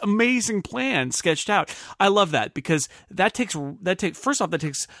this amazing plan sketched out. I love that because that takes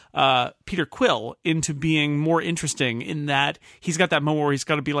Peter Quill into being more interesting in that he's got that moment where he's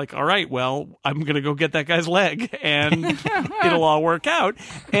got to be like, all right, well, I'm going to go get that guy's leg and it'll all work out.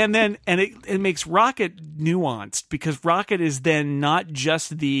 And then, it makes Rocket nuanced because Rocket is then not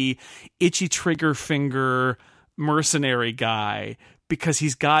just the itchy trigger finger mercenary guy, because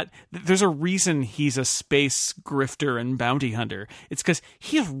there's a reason he's a space grifter and bounty hunter. It's because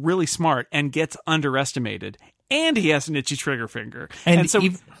he's really smart and gets underestimated, and he has an itchy trigger finger. And so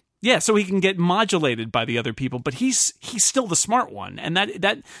he can get modulated by the other people, but he's still the smart one, and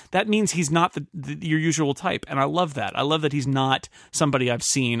that means he's not your usual type. And I love that. I love that he's not somebody I've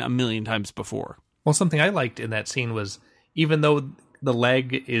seen a million times before. Well, something I liked in that scene was even though the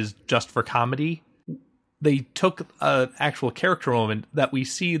leg is just for comedy, they took an actual character moment that we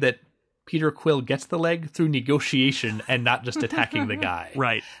see that Peter Quill gets the leg through negotiation and not just attacking the guy.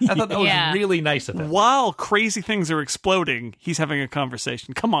 Right. I thought that was really nice of him. While crazy things are exploding, he's having a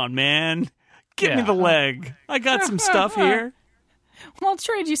conversation. Come on, man. Get me the leg. I got some stuff here. Well, I'll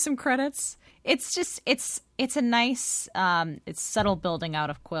trade you some credits. It's just it's a nice it's subtle building out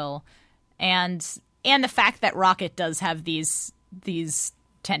of Quill, and the fact that Rocket does have these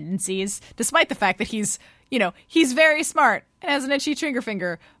tendencies, despite the fact that he's very smart and has an itchy trigger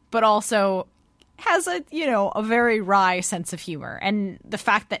finger, but also has a very wry sense of humor, and the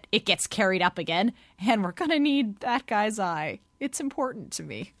fact that it gets carried up again, and we're gonna need that guy's eye. It's important to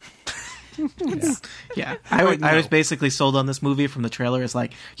me. Yeah. I was basically sold on this movie from the trailer as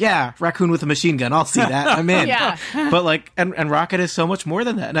like, yeah, raccoon with a machine gun. I'll see that. I'm in. Yeah. But like, and Rocket is so much more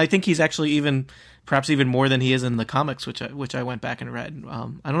than that. And I think he's actually perhaps even more than he is in the comics, which I went back and read.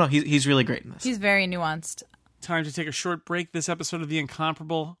 I don't know. He's really great in this. He's very nuanced. Time to take a short break. This episode of The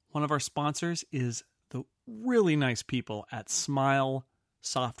Incomparable, one of our sponsors is the really nice people at Smile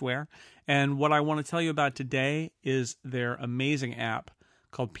Software. And what I want to tell you about today is their amazing app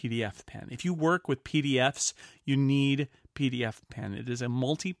called PDF Pen. If you work with PDFs, you need PDF Pen. It is a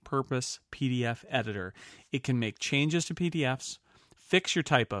multi-purpose PDF editor. It can make changes to PDFs, fix your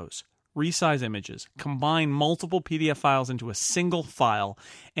typos, resize images, combine multiple PDF files into a single file,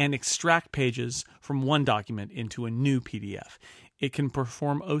 and extract pages from one document into a new PDF. It can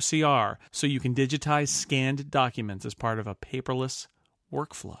perform OCR, so you can digitize scanned documents as part of a paperless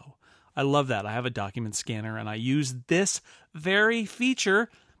workflow. I love that. I have a document scanner, and I use this very feature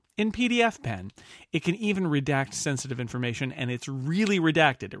in PDF Pen. It can even redact sensitive information, and it's really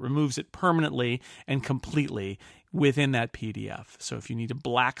redacted. It removes it permanently and completely within that PDF. So if you need to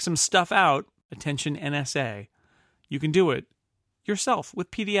black some stuff out, attention NSA, you can do it yourself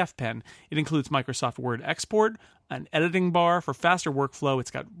with PDF Pen. It includes Microsoft Word export, an editing bar for faster workflow.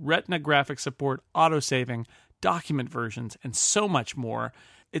 It's got Retina graphics support, auto-saving, document versions, and so much more.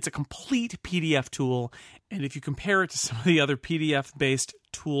 It's a complete PDF tool, and if you compare it to some of the other PDF-based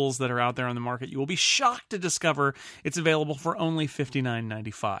tools that are out there on the market, you will be shocked to discover it's available for only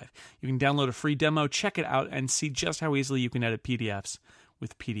 $59.95. You can download a free demo, check it out, and see just how easily you can edit PDFs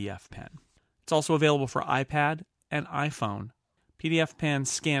with PDF Pen. It's also available for iPad and iPhone. PDF Pen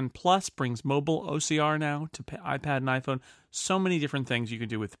Scan Plus brings mobile OCR now to iPad and iPhone. So many different things you can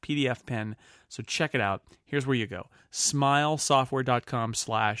do with PDF Pen, so check it out. Here's where you go.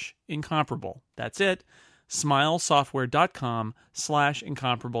 smilesoftware.com/incomparable. That's it.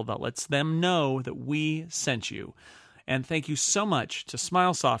 smilesoftware.com/incomparable. That lets them know that we sent you. And thank you so much to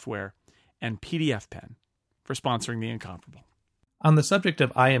Smile Software and PDF Pen for sponsoring The Incomparable. On the subject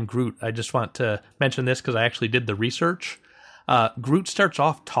of I Am Groot, I just want to mention this because I actually did the research. Groot starts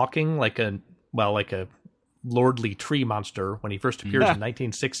off talking like a lordly tree monster when he first appears in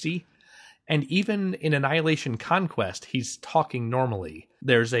 1960. And even in Annihilation Conquest, he's talking normally.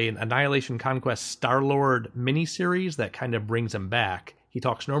 There's an Annihilation Conquest Star-Lord miniseries that kind of brings him back. He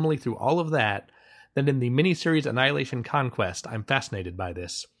talks normally through all of that. Then in the miniseries Annihilation Conquest, I'm fascinated by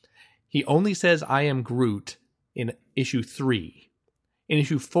this. He only says I am Groot in issue 3. In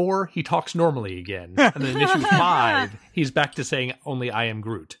issue 4, he talks normally again. And then in issue 5, he's back to saying only I am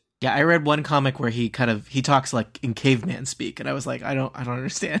Groot. Yeah, I read one comic where he talks like in caveman speak, and I was like, I don't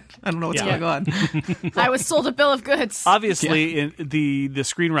understand. I don't know what's going on. I was sold a bill of goods. Obviously, the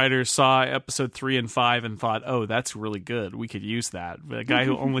screenwriters saw episode 3 and 5 and thought, oh, that's really good. We could use that. But a guy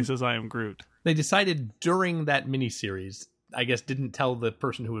who only says I am Groot. They decided during that miniseries, I guess, didn't tell the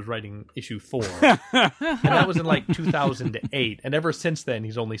person who was writing issue 4. And that was in like 2008. And ever since then,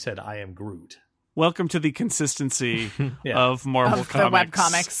 he's only said I am Groot. Welcome to the consistency of Marvel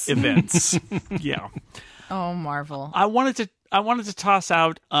Comics events. Yeah. Oh, Marvel. I wanted to toss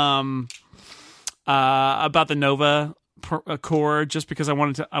out about the Nova Corps just because I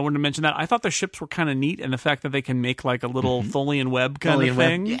wanted to mention that. I thought the ships were kind of neat, and the fact that they can make like a little Tholian web kind of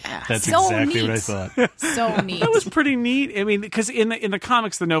thing. Yeah. That's So exactly neat. what I thought. So neat. That was pretty neat. I mean, because in the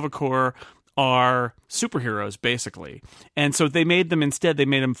comics, the Nova Corps are superheroes basically, and so they made them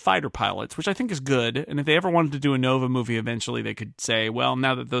fighter pilots, which I think is good. And if they ever wanted to do a Nova movie eventually, they could say, well,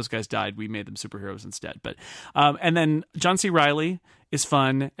 now that those guys died, we made them superheroes instead. But and then John C. Reilly is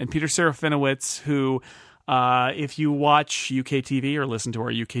fun, and Peter Serafinowicz, who if you watch UKTV or listen to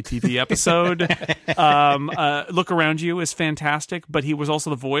our UKTV episode, Look Around You is fantastic. But he was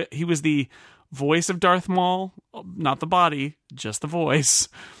also the voice of Darth Maul, not the body, just the voice.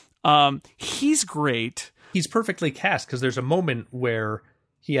 He's great. He's perfectly cast because there's a moment where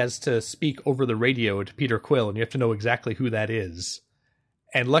he has to speak over the radio to Peter Quill, and you have to know exactly who that is.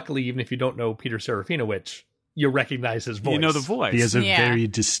 And luckily, even if you don't know Peter Serafinowicz, you recognize his voice. You know the voice. He has a Yeah. very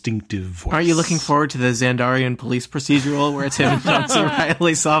distinctive voice. Aren't you looking forward to the Xandarian police procedural where it's him and John C.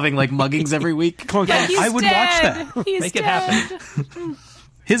 Reilly solving like muggings every week? Yeah, he's I would watch dead. that. He's Make it dead. happen.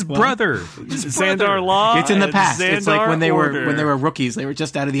 His brother. Xandar Law. It's in the and past. It's like Xandar when they Order. were rookies. They were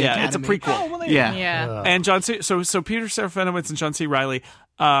just out of the Yeah, academy. it's a prequel. Yeah. Yeah. And John C. So Peter Serafinowicz and John C. Reilly,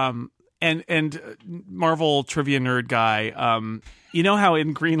 and Marvel trivia nerd guy. You know how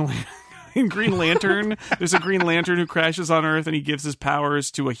in in Green Lantern, there's a Green Lantern who crashes on Earth and he gives his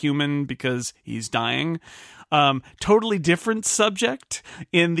powers to a human because he's dying. Totally different subject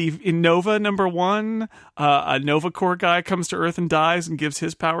in Nova #1. A Nova Corps guy comes to Earth and dies and gives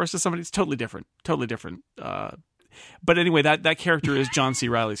his powers to somebody. It's totally different. But anyway, that character is John C.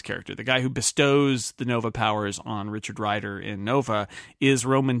 Reilly's character. The guy who bestows the Nova powers on Richard Rider in Nova is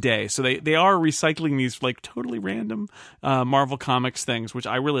Roman Day. So they are recycling these like totally random Marvel Comics things, which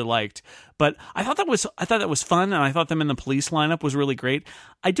I really liked. But I thought that was fun, and I thought them in the police lineup was really great.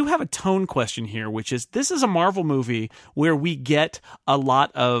 I do have a tone question here, which is this is a Marvel movie where we get a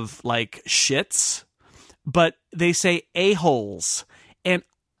lot of like shits, but they say a-holes. And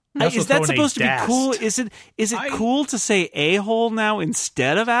is that supposed to be cool? Is it cool to say a-hole now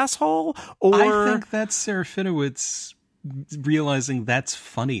instead of asshole? Or I think that's Serafinowicz realizing that's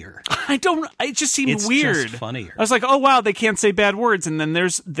funnier. I don't. It just seemed It's weird. just funnier. I was like, oh wow, they can't say bad words, and then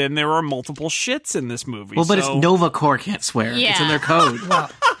there are multiple shits in this movie. Well, but so- it's Nova Corps can't swear. Yeah. It's in their code.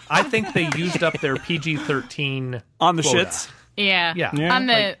 I think they used up their PG-13 on the quota. shits. Yeah. Yeah.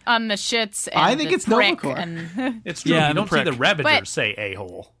 On the shits. And I think the it's Nova prick Corps. and It's true. Yeah, You don't the see the prick. Ravagers But- say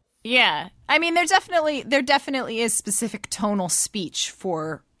a-hole. yeah. I mean, there definitely is specific tonal speech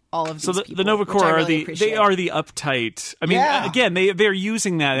for all of these So the people, Nova which Corps I are really the appreciate. they are the uptight. I mean, Yeah. again, they're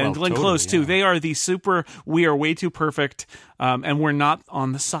using that, and Well, Glenn totally, Close too. yeah. They are the super. We are way too perfect, and we're not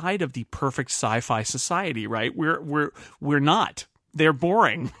on the side of the perfect sci-fi society, right? We're not. They're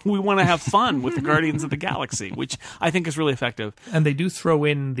boring. We want to have fun with the Guardians of the Galaxy, which I think is really effective. And they do throw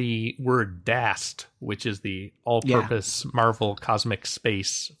in the word DAST, which is the all-purpose Marvel cosmic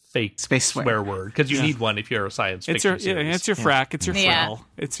space fake Space swear word, because you need one if you're a science It's fiction your series. it's your frack. It's your Yeah. frell.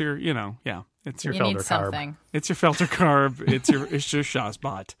 It's your It's your You Felder need carb. something. It's your Felter carb. It's your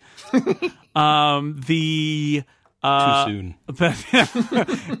Shazbot. Too soon.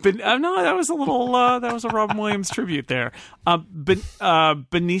 But no, that was a little that was a Robin Williams tribute there.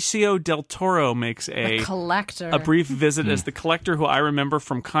 Benicio del Toro makes a Collector. brief visit as the Collector, who I remember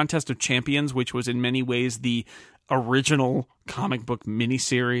from Contest of Champions, which was in many ways the original comic book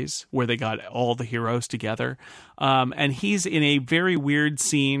miniseries where they got all the heroes together. And he's in a very weird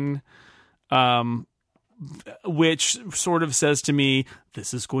scene, which sort of says to me,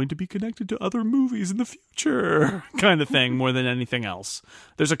 this is going to be connected to other movies in the future, kind of thing, more than anything else.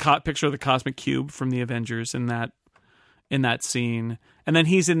 There's a picture of the Cosmic Cube from the Avengers in that scene. And then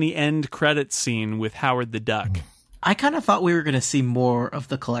he's in the end credits scene with Howard the Duck. I kind of thought we were going to see more of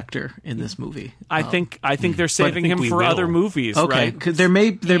the Collector in this movie. I think they're saving think him we for will. other movies, Okay, right? because there may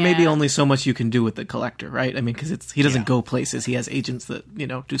be Yeah. only so much you can do with the Collector, right? I mean, because he doesn't go places. He has agents that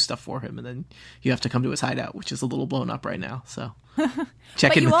do stuff for him, and then you have to come to his hideout, which is a little blown up right now. So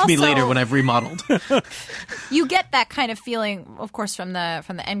check in you with me also- later when I've remodeled. You get that kind of feeling, of course, from the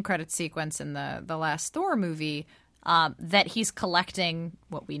end credits sequence in the last Thor movie, that he's collecting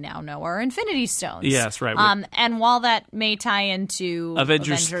what we now know are Infinity Stones. Yes, right. And while that may tie into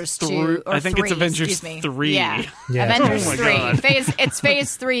Avengers 2, three- or I think it's 3, Avengers excuse me. 3. Yeah, Yeah. Avengers Oh my 3. God. It's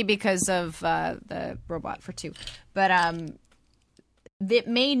phase 3 because of the robot for 2. But it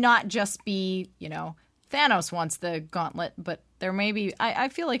may not just be Thanos wants the gauntlet, but there may be. I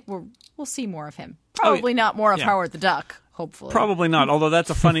feel like we'll see more of him. Probably not more of yeah. Howard the Duck. Hopefully, Probably not. Although that's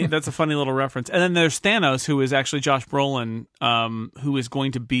a funny little reference. And then there's Thanos, who is actually Josh Brolin, who is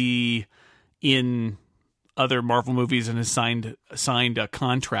going to be in other Marvel movies and has signed a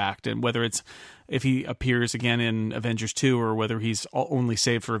contract. And whether it's if he appears again in Avengers 2 or whether he's only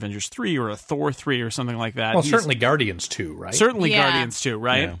saved for Avengers 3 or a Thor 3 or something like that. Well, he's- certainly Guardians 2, right? Certainly Yeah. Guardians 2,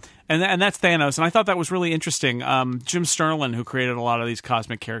 right? Yeah. And that's Thanos. And I thought that was really interesting. Jim Sterling, who created a lot of these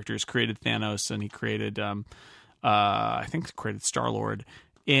cosmic characters, created Thanos, and he created, I think, created Star-Lord.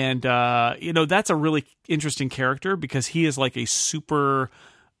 And, that's a really interesting character because he is like a super...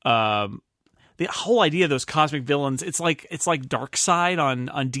 the whole idea of those cosmic villains, it's like Darkseid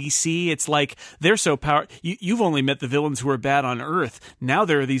on DC. It's like they're so powerful. You've only met the villains who are bad on Earth. Now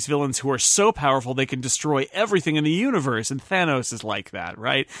there are these villains who are so powerful they can destroy everything in the universe. And Thanos is like that,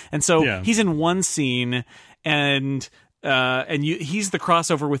 right? And so Yeah. he's in one scene and he's the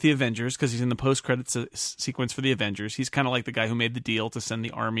crossover with the Avengers because he's in the post-credits sequence for the Avengers. He's kind of like the guy who made the deal to send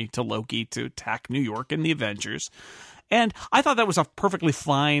the army to Loki to attack New York in the Avengers. And I thought that was a perfectly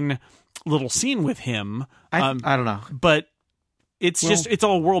fine little scene with him. I don't know. But it's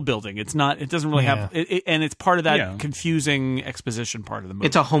all world building. It doesn't really have, and it's part of that confusing exposition part of the movie.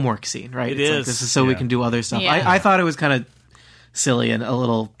 It's a homework scene, right? It's like, is. this is so we can do other stuff. Yeah. I thought it was kind of silly and a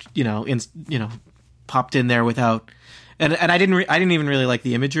little, popped in there without, and I didn't even really like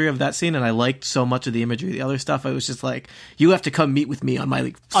the imagery of that scene, and I liked so much of the imagery of the other stuff. I was just like, you have to come meet with me on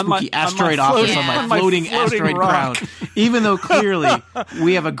my spooky asteroid office on my floating asteroid rock. crown. Even though clearly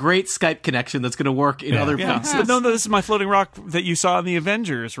we have a great Skype connection that's going to work in other places. But no, this is my floating rock that you saw in the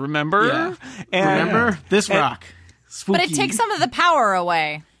Avengers. Remember? Yeah. And, Remember this rock? Spooky. But it takes some of the power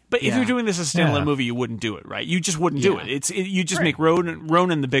away. But if you're doing this as a standalone movie, you wouldn't do it, right? You just wouldn't do it. You just make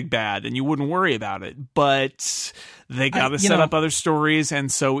Ronan the big bad, and you wouldn't worry about it. But they got to set up other stories,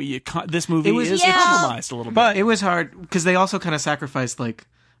 and so this movie is compromised a little bit. But it was hard because they also kind of sacrificed,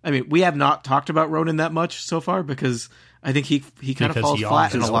 we have not talked about Ronan that much so far because I think he kind of falls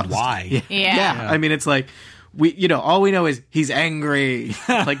flat in a lot of why. stuff. Yeah. I mean, it's like all we know is he's angry.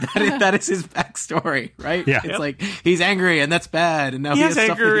 Like that is his backstory, right? Yeah. It's like he's angry and that's bad, and now he has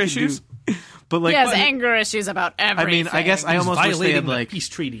anger stuff issues. But He has anger issues about everything. I mean, I guess I almost wish they had the peace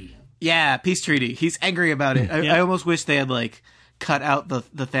treaty. Yeah, peace treaty. He's angry about it. I almost wish they had cut out the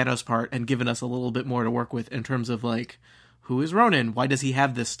Thanos part and given us a little bit more to work with in terms of who is Ronan? Why does he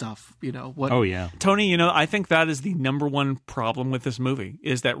have this stuff? What? Oh yeah, Tony. I think that is the number one problem with this movie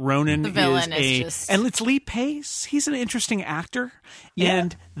is that Ronan the villain is and it's Lee Pace. He's an interesting actor,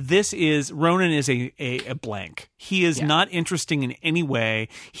 and Ronan is a blank. He is not interesting in any way.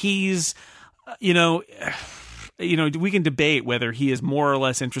 He's, we can debate whether he is more or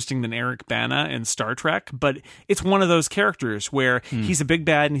less interesting than Eric Bana in Star Trek, but it's one of those characters where he's a big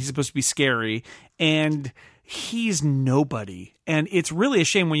bad and he's supposed to be scary, and he's nobody. And it's really a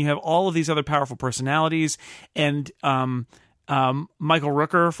shame when you have all of these other powerful personalities, and Michael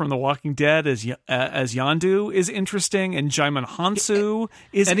Rooker from The Walking Dead as Yondu is interesting, and Jaimin Hansu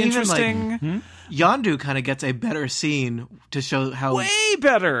is interesting. Yondu kind of gets a better scene to show how way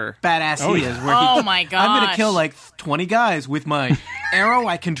better badass he is. My gosh. I'm going to kill 20 guys with my arrow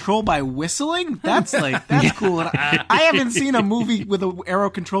I control by whistling. That's cool. And I haven't seen a movie with an arrow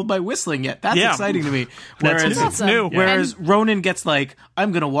controlled by whistling yet. That's exciting to me. Whereas awesome. new. Whereas Ronan gets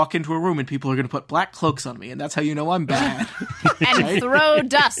I'm going to walk into a room and people are going to put black cloaks on me, and that's how you know I'm bad. And throw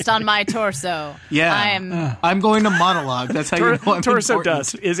dust on my torso. Yeah, I'm going to monologue. That's how you know I'm torso important.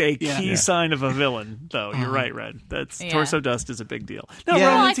 dust is a key sign of a villain, though. You're right, Red. Torso dust is a big deal. No,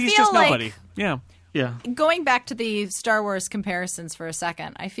 Yeah. he's just nobody. Yeah. Yeah. Going back to the Star Wars comparisons for a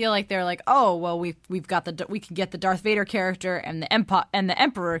second, I feel like they're oh well, we can get the Darth Vader character and the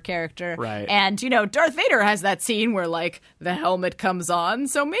Emperor character, right? And Darth Vader has that scene where the helmet comes on,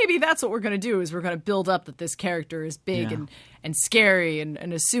 so maybe that's what we're going to do is we're going to build up that this character is big and scary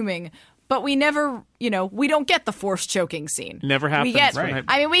and assuming. But we never, we don't get the force choking scene. Never happens. We get, right.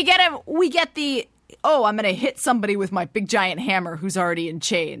 I mean, we get the I'm going to hit somebody with my big giant hammer who's already in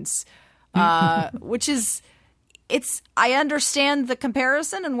chains. Which is, I understand the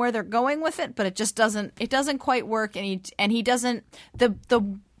comparison and where they're going with it, but it just doesn't quite work. And he doesn't,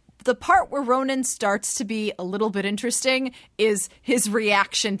 the part where Ronan starts to be a little bit interesting is his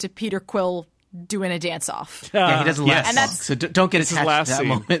reaction to Peter Quill doing a dance off. Yeah, he doesn't last And long, that's- so don't get attached to that scene.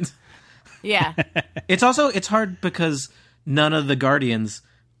 moment. Yeah. It's hard because none of the Guardians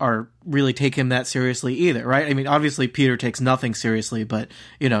really take him that seriously either, right? I mean, obviously Peter takes nothing seriously, but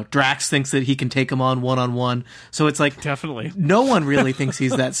Drax thinks that he can take him on one-on-one. So it's definitely no one really thinks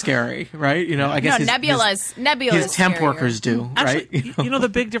he's that scary, right? I guess Nebula's his temp scarier. workers do, right? Actually, the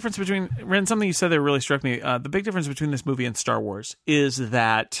big difference between Ren, something you said that really struck me. The big difference between this movie and Star Wars is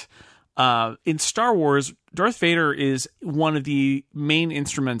that in Star Wars, Darth Vader is one of the main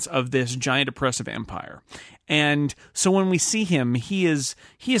instruments of this giant oppressive empire. And so when we see him, he is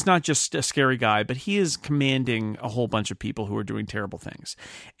not just a scary guy, but he is commanding a whole bunch of people who are doing terrible things.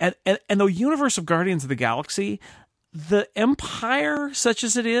 And the universe of Guardians of the Galaxy, the Empire, such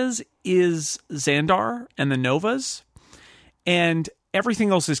as it is Xandar and the Novas, and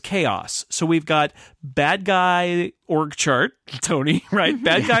everything else is chaos. So we've got bad guy org chart, Tony, right?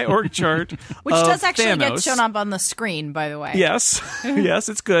 Bad guy org chart, Which does actually Thanos. get shown up on the screen, by the way. Yes, yes,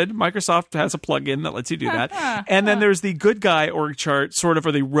 it's good. Microsoft has a plugin that lets you do that. And then there's the good guy org chart, sort of,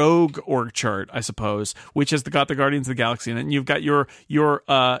 or the rogue org chart, I suppose, which has got the Guardians of the Galaxy in it. And you've got your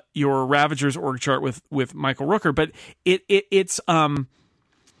Ravagers org chart with Michael Rooker, but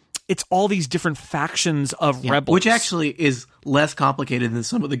it's all these different factions of rebels, which actually is less complicated than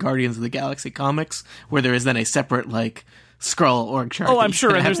some of the Guardians of the Galaxy comics, where there is then a separate like Skrull org chart. Oh, I'm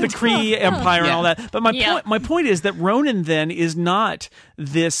sure, and there's the Kree Empire and all that. But my point is that Ronan then is not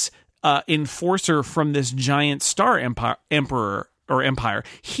this enforcer from this giant star emperor.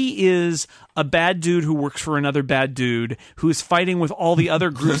 He is a bad dude who works for another bad dude who is fighting with all the other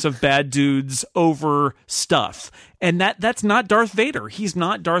groups of bad dudes over stuff. And that's not Darth Vader. He's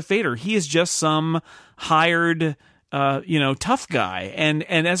not Darth Vader. He is just some hired tough guy. And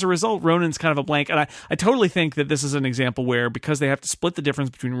as a result, Ronan's kind of a blank. And I totally think that this is an example where, because they have to split the difference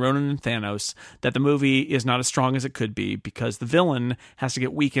between Ronan and Thanos, that the movie is not as strong as it could be because the villain has to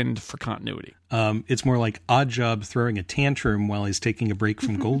get weakened for continuity. It's more like Oddjob throwing a tantrum while he's taking a break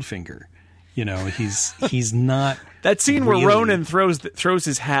from Goldfinger. He's not. That scene where Ronan throws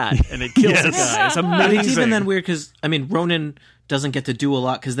his hat and it kills the guy. It's amazing. But it's even then weird because, Ronan doesn't get to do a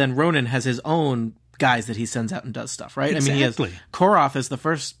lot because then Ronan has his own guys that he sends out and does stuff, right? Exactly. He has Koroth is the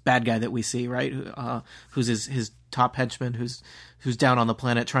first bad guy that we see, right? Who's his top henchman, who's down on the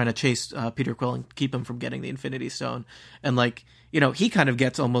planet trying to chase Peter Quill and keep him from getting the Infinity Stone. And he kind of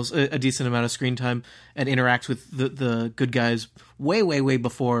gets almost a decent amount of screen time and interacts with the good guys way, way, way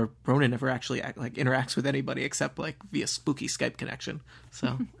before Ronan ever actually interacts with anybody except via spooky Skype connection.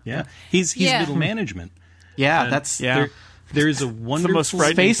 So he's middle management. Yeah, and there is a wonderful most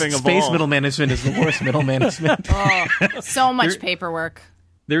frightening thing of space all. Middle management is the worst middle management. So much paperwork.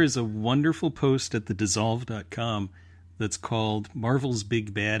 There is a wonderful post at thedissolve.com that's called "Marvel's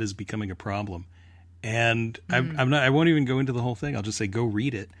Big Bad is Becoming a Problem," and I won't even go into the whole thing. I'll just say go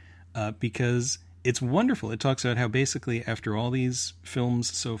read it because it's wonderful. It talks about how basically after all these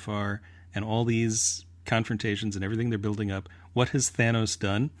films so far and all these confrontations and everything they're building up, what has Thanos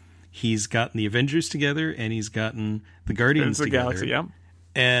done? He's gotten the Avengers together, and he's gotten the Guardians together. Galaxy, yeah.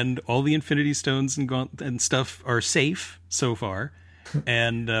 And all the Infinity Stones and stuff are safe so far.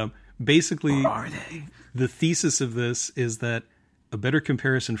 And basically, or are they? The thesis of this is that a better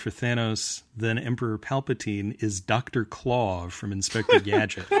comparison for Thanos than Emperor Palpatine is Dr. Claw from Inspector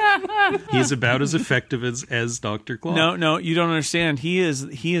Gadget. He's about as effective as Dr. Claw. No, you don't understand. He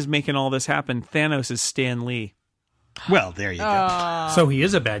is making all this happen. Thanos is Stan Lee. Well, there you go. So he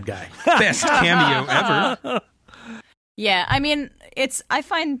is a bad guy. Best cameo ever. Yeah, I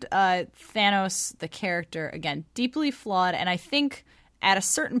find Thanos, the character, again, deeply flawed, and I think at a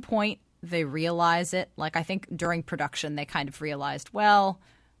certain point they realize it. I think during production they kind of realized, well,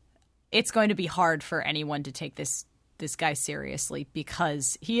 it's going to be hard for anyone to take this guy seriously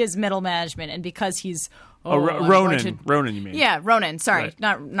because he is middle management and because he's Ronan. Ronan, you mean? Yeah, Ronan. Sorry, right.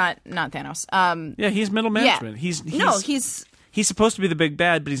 not Thanos. Yeah, he's middle management. Yeah. He's supposed to be the big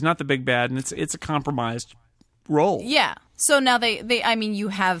bad, but he's not the big bad, and it's a compromised role. Yeah. So now you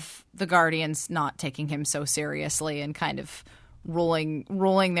have the Guardians not taking him so seriously and kind of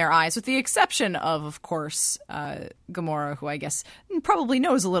rolling their eyes, with the exception of course, Gamora, who I guess probably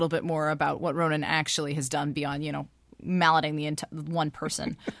knows a little bit more about what Ronan actually has done beyond, malleting the one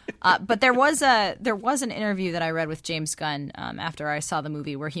person. But there was an interview that I read with James Gunn after I saw the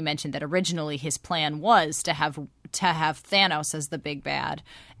movie where he mentioned that originally his plan was to have Thanos as the big bad,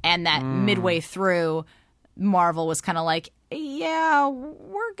 and that midway through, Marvel was kind of like, yeah,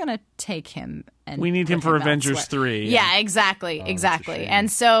 we're gonna take him and we need him for Avengers 3. Yeah, exactly. And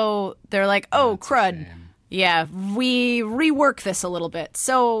so they're like, oh, crud. Yeah, we rework this a little bit.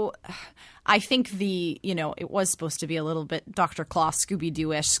 So I think it was supposed to be a little bit Dr. Claw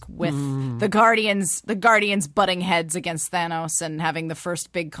Scooby-Doo-esque with the Guardians butting heads against Thanos and having the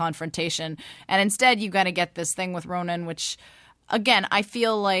first big confrontation. And instead you got to get this thing with Ronan, which, again, I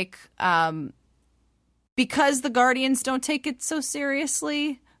feel like because the Guardians don't take it so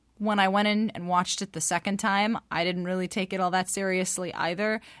seriously, when I went in and watched it the second time, I didn't really take it all that seriously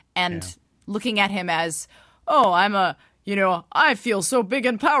either. And looking at him as, I feel so big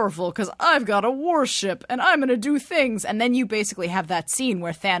and powerful because I've got a warship and I'm going to do things. And then you basically have that scene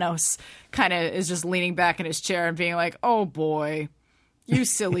where Thanos kind of is just leaning back in his chair and being like, oh boy, you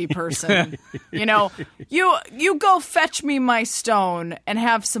silly person. You go fetch me my stone and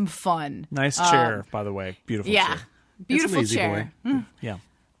have some fun. Nice chair, by the way. Beautiful chair. Beautiful chair. Yeah.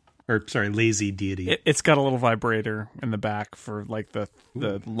 Or, sorry, lazy deity. It's got a little vibrator in the back for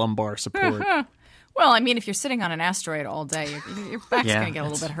the lumbar support. Well, if you're sitting on an asteroid all day, your back's going to get a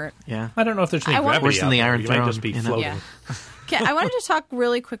little bit hurt. Yeah. I don't know if there's any gravity worse than the out there. Iron You Throne, might just be floating. Yeah. Okay, I wanted to talk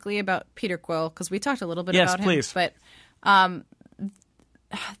really quickly about Peter Quill because we talked a little bit about him. Yes, please. But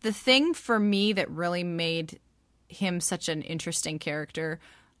the thing for me that really made him such an interesting character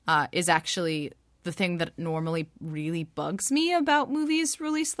is actually the thing that normally really bugs me about movies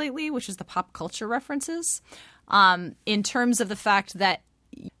released lately, which is the pop culture references, in terms of the fact that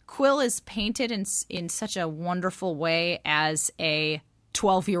Quill is painted in such a wonderful way as a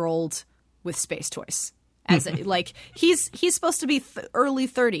 12-year-old with space toys. As like he's supposed to be early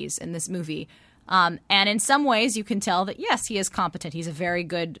 30s in this movie. And in some ways you can tell that, yes, he is competent. He's a very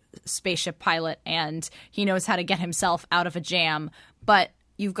good spaceship pilot and he knows how to get himself out of a jam. But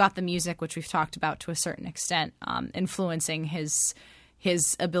you've got the music, which we've talked about to a certain extent, influencing his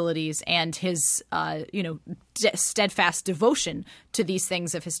abilities and his, steadfast devotion to these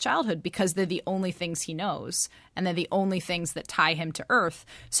things of his childhood, because they're the only things he knows and they're the only things that tie him to Earth.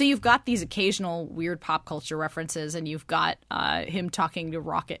 So you've got these occasional weird pop culture references, and you've got him talking to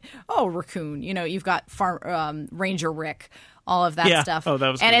Rocket. Oh, Raccoon. You've got Ranger Rick, all of that stuff. Oh, that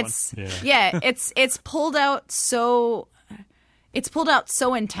was a and good it's one. It's pulled out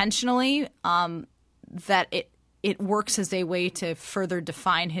so intentionally that it works as a way to further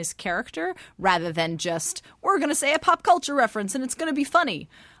define his character rather than just, we're going to say a pop culture reference and it's going to be funny.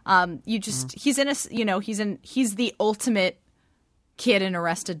 He's the ultimate kid in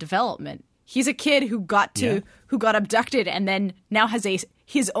Arrested Development. He's a kid who got abducted and then now has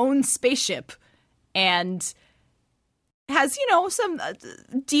his own spaceship and has, some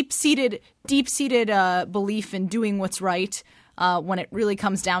deep-seated belief in doing what's right when it really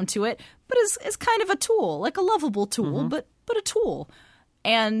comes down to it. But is kind of a tool, like a lovable tool, but a tool.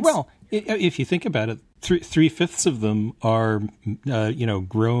 And well, if you think about it, 3/5 of them are,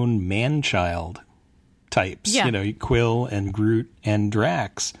 grown man-child types. Yeah. Quill and Groot and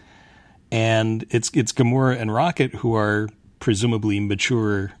Drax, and it's Gamora and Rocket who are presumably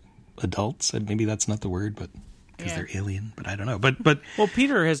mature adults. Maybe that's not the word, but because they're alien. But I don't know. But well,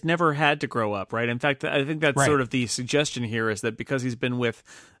 Peter has never had to grow up, right? In fact, I think that's right. sort of the suggestion here, is that because he's been with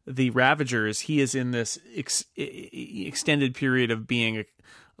the Ravagers, he is in this extended period of being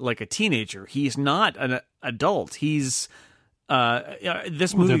like a teenager. He's not an adult. He's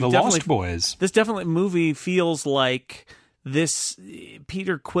this movie. They're the Lost Boys. This movie feels like this.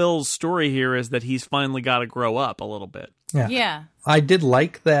 Peter Quill's story here is that he's finally got to grow up a little bit. Yeah. I did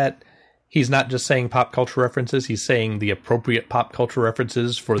like that. He's not just saying pop culture references. He's saying the appropriate pop culture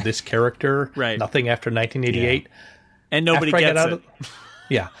references for this character. Right. Nothing after 1988. Yeah. And nobody gets it.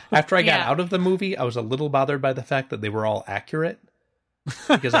 After I got out of the movie, I was a little bothered by the fact that they were all accurate.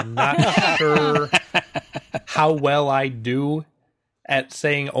 Because I'm not sure how well I do at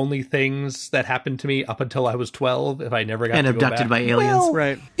saying only things that happened to me up until I was 12 if I never got and to go back. abducted by aliens. Well,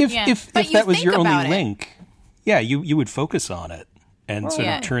 right. If But you that was think your only about it. link, you would focus on it and sort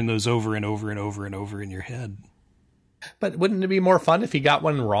of turn those over and over and over and over in your head. But wouldn't it be more fun if he got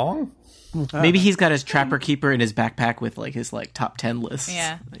one wrong? Maybe he's got his Trapper Keeper in his backpack with like his top 10 lists.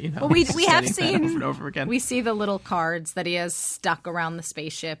 Yeah. Well, we have that seen over and over again. We see the little cards that he has stuck around the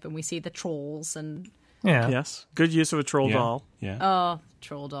spaceship, and we see the trolls and Yes. Good use of a troll doll. Yeah.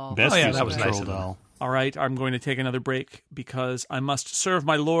 troll doll. Best use that of was a nice troll of him. doll. All right, I'm going to take another break because I must serve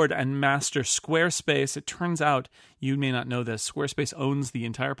my Lord and Master Squarespace. It turns out, you may not know this, Squarespace owns the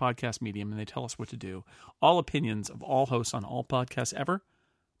entire podcast medium, and they tell us what to do. All opinions of all hosts on all podcasts ever,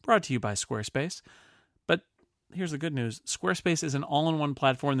 brought to you by Squarespace. But here's the good news. Squarespace is an all-in-one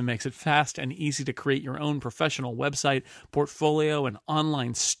platform that makes it fast and easy to create your own professional website, portfolio, and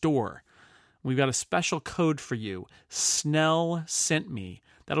online store. We've got a special code for you. Snell sent me.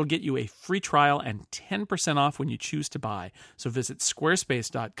 That'll get you a free trial and 10% off when you choose to buy. So visit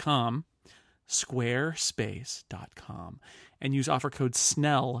squarespace.com, and use offer code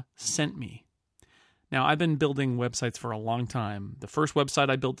SNELL sent me. Now, I've been building websites for a long time. The first website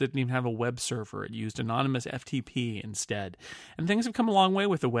I built didn't even have a web server. It used anonymous FTP instead. And things have come a long way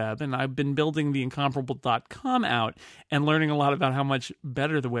with the web, and I've been building the incomparable.com out and learning a lot about how much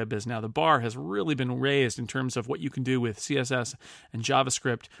better the web is now. The bar has really been raised in terms of what you can do with CSS and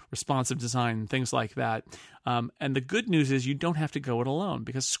JavaScript, responsive design, and things like that. And the good news is you don't have to go it alone,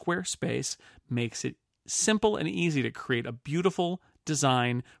 because Squarespace makes it simple and easy to create a beautiful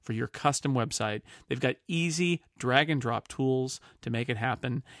design for your custom website. They've got easy drag and drop tools to make it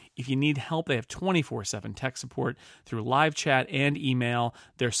happen. If you need help, they have 24/7 tech support through live chat and email.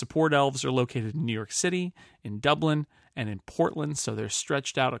 Their support elves are located in New York City, in Dublin, and in Portland, so they're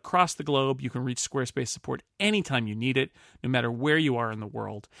stretched out across the globe. You can reach Squarespace support anytime you need it, no matter where you are in the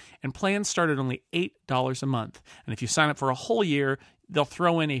world. And plans start at only $8 a month. And if you sign up for a whole year, they'll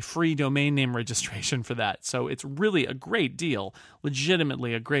throw in a free domain name registration for that. So it's really a great deal,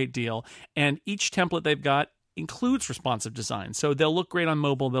 legitimately a great deal. And each template they've got includes responsive design. So they'll look great on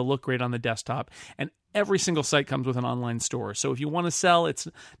mobile, they'll look great on the desktop, and Every single site comes with an online store. So if you want to sell, it's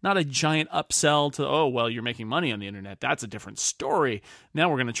not a giant upsell to, oh, well, you're making money on the internet. That's a different story. Now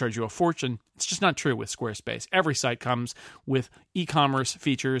we're going to charge you a fortune. It's just not true with Squarespace. Every site comes with e-commerce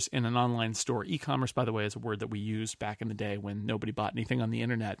features in an online store. E-commerce, by the way, is a word that we used back in the day when nobody bought anything on the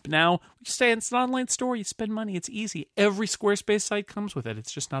internet. But now we just say it's an online store. You spend money. It's easy. Every Squarespace site comes with it.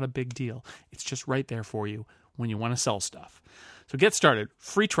 It's just not a big deal. It's just right there for you when you want to sell stuff. So get started,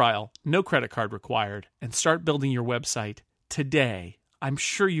 free trial, no credit card required, and start building your website today. I'm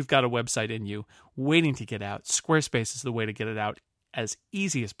sure you've got a website in you waiting to get out. Squarespace is the way to get it out as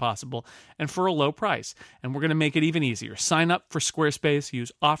easy as possible and for a low price. And we're going to make it even easier. Sign up for Squarespace,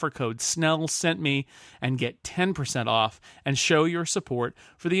 use offer code SNELL and get 10% off and show your support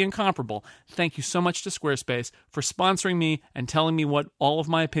for the incomparable. Thank you so much to Squarespace for sponsoring me and telling me what all of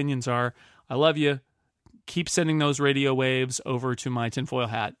my opinions are. I love you. Keep sending those radio waves over to my tinfoil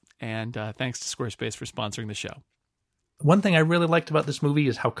hat. And thanks to Squarespace for sponsoring the show. One thing I really liked about this movie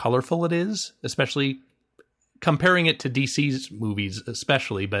is how colorful it is, especially comparing it to DC's movies,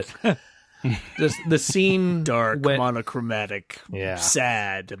 especially. But the scene... Dark, monochromatic,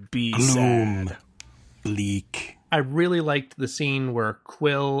 sad, Gloom, sad. bleak. I really liked the scene where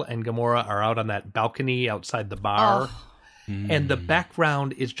Quill and Gamora are out on that balcony outside the bar. And the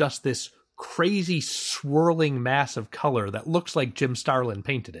background is just this crazy swirling mass of color that looks like Jim Starlin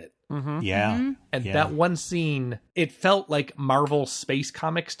painted it. Yeah. And that one scene, it felt like Marvel Space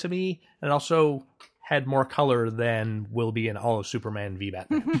Comics to me, and also had more color than will be in all of Superman v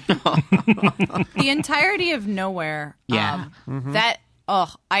Batman. The entirety of Nowhere. That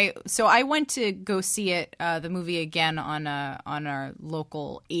I went to go see it, the movie again on our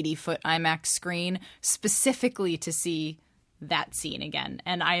local 80-foot IMAX screen, specifically to see that scene again.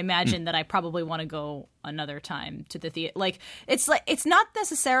 And I imagine that I probably want to go another time to the theater. It's not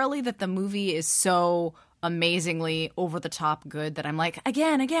necessarily that the movie is so amazingly over the top good that I'm like,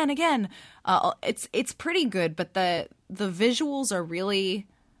 again. It's pretty good, but the visuals are really,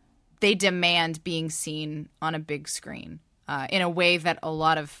 they demand being seen on a big screen. In a way that a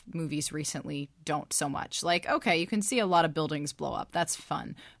lot of movies recently don't so much. Like, okay, you can see a lot of buildings blow up. That's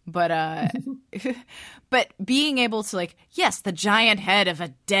fun. But but being able to, like, yes, the giant head of a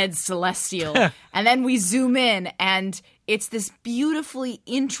dead celestial, and then we zoom in, and it's this beautifully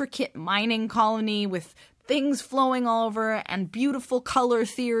intricate mining colony with things flowing all over and beautiful color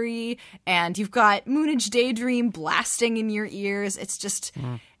theory, and you've got Moonage Daydream blasting in your ears. It's just,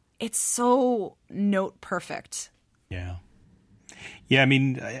 it's so note perfect. Yeah. Yeah, I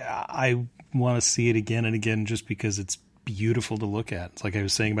mean, I want to see it again and again just because it's beautiful to look at. It's like I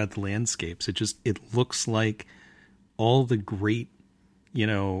was saying about the landscapes. It looks like all the great,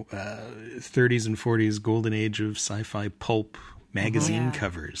 30s and 40s golden age of sci-fi pulp magazine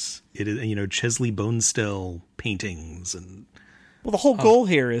covers. It is, Chesley Bonestell paintings. And well, the whole goal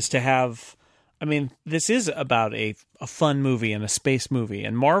here is to have, this is about a fun movie and a space movie.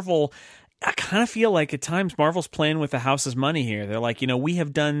 And Marvel, I kind of feel like at times Marvel's playing with the house's money here. They're like, we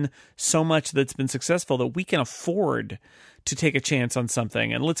have done so much that's been successful that we can afford to take a chance on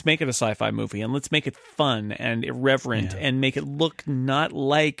something, and let's make it a sci-fi movie, and let's make it fun and irreverent and make it look not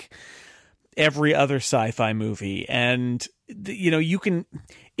like every other sci-fi movie. And, you can,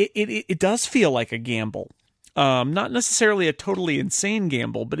 it does feel like a gamble. Not necessarily a totally insane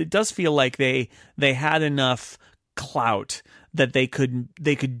gamble, but it does feel like they had enough clout that they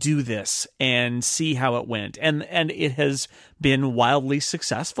could do this and see how it went, and it has been wildly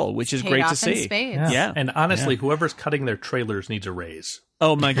successful, which is great to see. Yeah, and honestly, whoever's cutting their trailers needs a raise.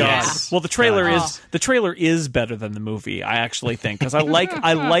 Oh my god! Well, the trailer is better than the movie. I actually think, because I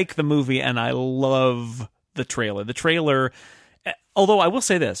like the movie and I love the trailer. The trailer. Although I will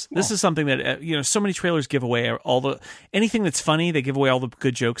say this is something that, so many trailers give away anything that's funny. They give away all the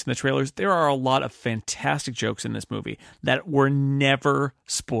good jokes in the trailers. There are a lot of fantastic jokes in this movie that were never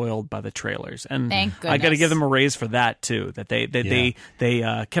spoiled by the trailers. And thank goodness. I got to give them a raise for that too, that they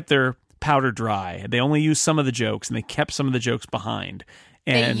kept their powder dry. They only used some of the jokes and they kept some of the jokes behind.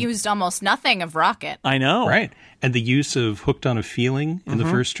 And they used almost nothing of Rocket. I know. Right. And the use of Hooked on a Feeling in the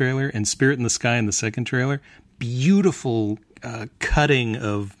first trailer and Spirit in the Sky in the second trailer, beautiful cutting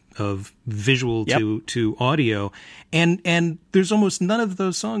of visual to audio, and there's almost none of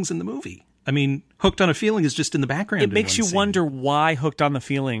those songs in the movie. Hooked on a Feeling is just in the background. It makes you wonder why Hooked on the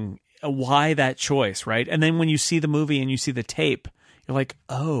Feeling, why that choice, right? And then when you see the movie and you see the tape, you're like,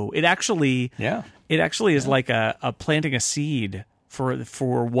 oh, it actually is like a planting a seed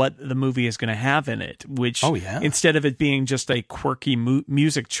for what the movie is going to have in it, which instead of it being just a quirky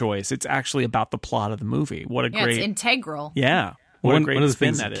music choice, it's actually about the plot of the movie. What a great... it's integral. Yeah. One of the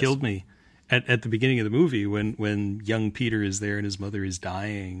things that killed me at the beginning of the movie when young Peter is there and his mother is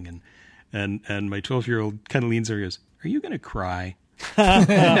dying, and my 12-year-old kind of leans over and goes, "Are you going to cry?"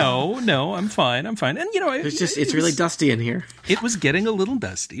 No, I'm fine. And it's really dusty in here. It was getting a little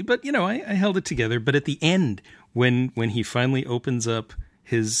dusty, but I held it together. But at the end, when he finally opens up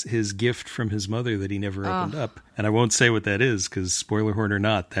his gift from his mother that he never opened up, and I won't say what that is because spoiler horn or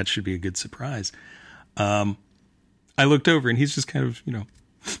not, that should be a good surprise. I looked over and he's just kind of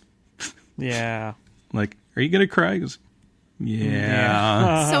yeah, like, "Are you gonna cry?" He goes,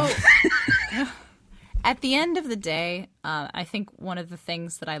 "Yeah." So at the end of the day, I think one of the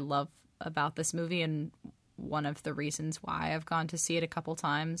things that I love about this movie, and one of the reasons why I've gone to see it a couple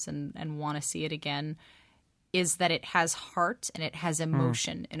times and want to see it again, is that it has heart and it has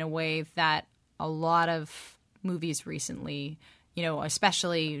emotion in a way that a lot of movies recently,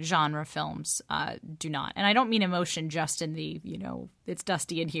 especially genre films, do not. And I don't mean emotion just in the, it's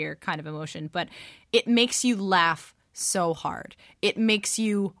dusty in here kind of emotion, but it makes you laugh so hard. It makes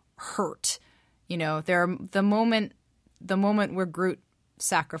you hurt. The moment where Groot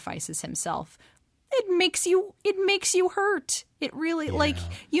sacrifices himself, it makes you hurt. It really like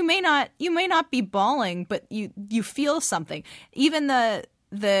you may not be bawling, but you feel something. Even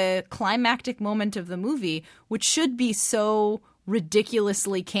the climactic moment of the movie, which should be so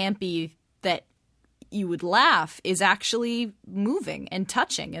ridiculously campy that you would laugh, is actually moving and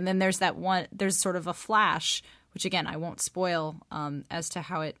touching. And then there's sort of a flash, which again I won't spoil as to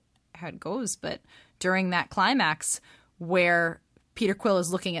how it goes, but during that climax where Peter Quill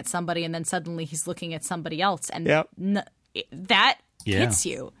is looking at somebody and then suddenly he's looking at somebody else, and that hits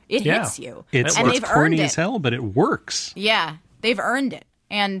you. It hits you. It's corny as hell, but it works. Yeah, they've earned it.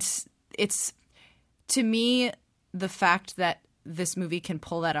 And it's, to me, the fact that this movie can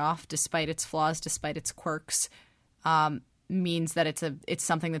pull that off despite its flaws, despite its quirks, means that it's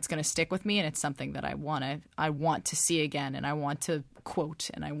something that's going to stick with me, and it's something that I want to see again, and I want to quote,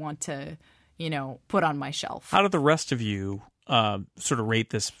 and I want to put on my shelf. How do the rest of you sort of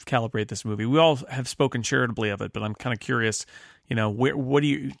calibrate this movie? We all have spoken charitably of it, but I'm kind of curious,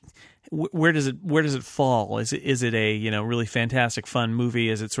 where does it fall? Is it a really fantastic fun movie?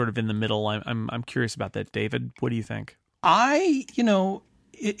 Is it sort of in the middle? I'm curious about that. David, what do you think?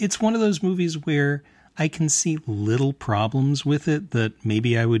 It's one of those movies where I can see little problems with it that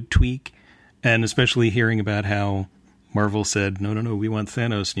maybe I would tweak, and especially hearing about how Marvel said, no, we want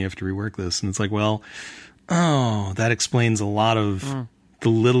Thanos and you have to rework this. And it's like, that explains a lot of the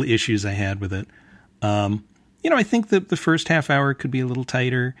little issues I had with it. I think that the first half hour could be a little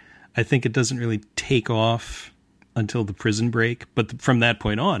tighter. I think it doesn't really take off until the prison break. But from that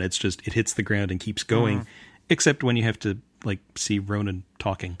point on, it hits the ground and keeps going, except when you have to see Ronan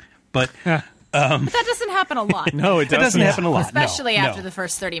talking. But but that doesn't happen a lot. No, it doesn't happen a lot. Especially after the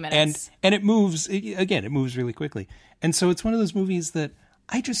first 30 minutes. And it moves, it moves really quickly. And so it's one of those movies that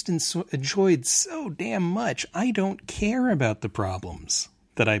I just enjoyed so damn much. I don't care about the problems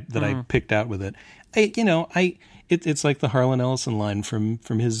that I picked out with it. It's like the Harlan Ellison line from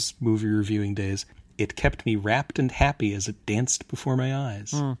his movie reviewing days. It kept me rapt and happy as it danced before my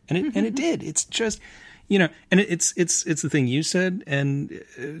eyes. And it did. It's just, and it's the thing you said and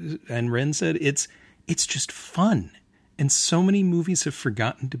Ren said. It's just fun. And so many movies have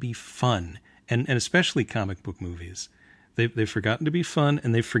forgotten to be fun, and especially comic book movies. They've forgotten to be fun,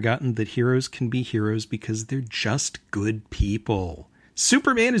 and they've forgotten that heroes can be heroes because they're just good people.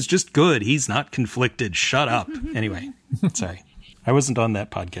 Superman is just good. He's not conflicted. Shut up. Anyway, sorry. I wasn't on that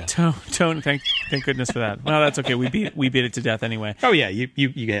podcast. Tony, thank goodness for that. Well, that's okay. We beat it to death anyway. Oh yeah, you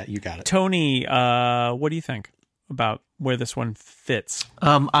got it. Tony, what do you think about where this one fits?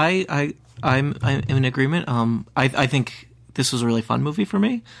 I'm in agreement. I think this was a really fun movie for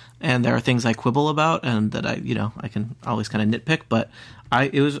me, and there are things I quibble about and that I can always kind of nitpick, but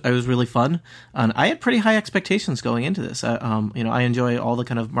it was really fun, and I had pretty high expectations going into this. I enjoy all the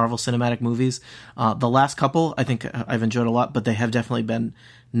kind of Marvel Cinematic movies. The last couple, I think I've enjoyed a lot, but they have definitely been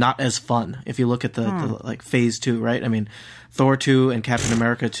not as fun. If you look at the Phase 2, right? I mean, Thor 2 and Captain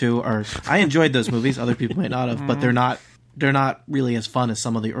America 2 I enjoyed those movies. Other people might not have, but they're not really as fun as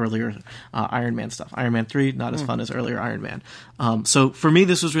some of the earlier Iron Man stuff. Iron Man 3, not as fun as earlier Iron Man. So for me,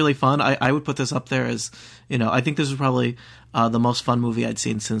 this was really fun. I would put this up there as, I think this was probably the most fun movie I'd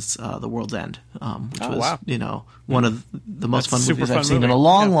seen since The World's End, which was, one of the most fun movies I've seen in a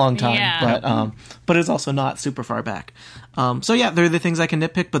long time. Yeah. But it's also not super far back. So yeah, there are the things I can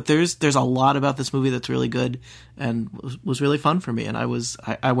nitpick, but there's a lot about this movie that's really good and was really fun for me. And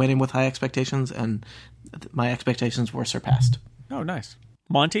I went in with high expectations, and my expectations were surpassed. Oh, nice.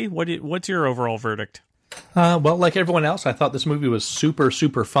 Monty, what's your overall verdict? Well, like everyone else, I thought this movie was super,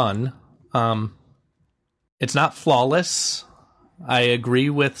 super fun. It's not flawless. I agree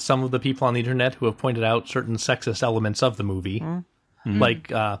with some of the people on the internet who have pointed out certain sexist elements of the movie.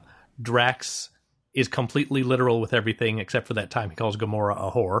 Like Drax is completely literal with everything except for that time he calls Gamora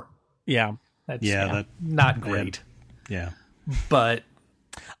a whore. Yeah. That's that not great. Yeah. But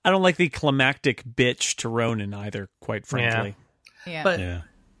I don't like the climactic bitch to Ronan either, quite frankly. Yeah.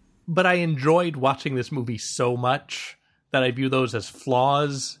 But I enjoyed watching this movie so much that I view those as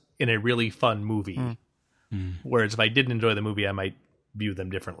flaws in a really fun movie. Whereas if I didn't enjoy the movie, I might view them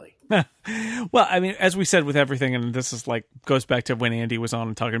differently. Well, I mean, as we said with everything, and this is like goes back to when Andy was on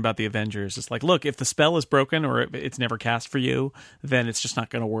and talking about the Avengers. It's like, look, if the spell is broken or if it's never cast for you, then it's just not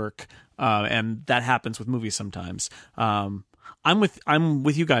going to work. And that happens with movies sometimes. I'm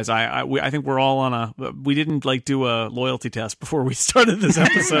with you guys. I think we're all on we didn't like do a loyalty test before we started this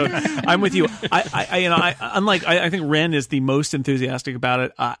episode. I'm with you. I think Ren is the most enthusiastic about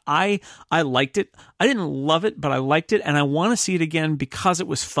it. I liked it. I didn't love it, but I liked it, and I want to see it again because it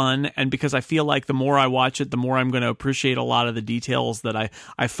was fun, and because I feel like the more I watch it, the more I'm going to appreciate a lot of the details that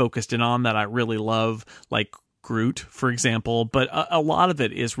I focused in on that I really love, like Groot, for example. But a lot of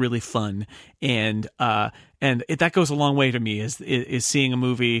it is really fun, and that goes a long way to me. Is seeing a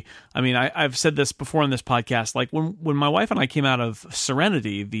movie. I mean, I've said this before on this podcast. Like when my wife and I came out of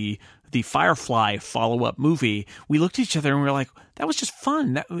Serenity, the Firefly follow-up movie, we looked at each other and we were like, that was just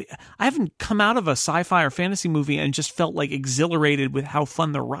fun. I haven't come out of a sci-fi or fantasy movie and just felt like exhilarated with how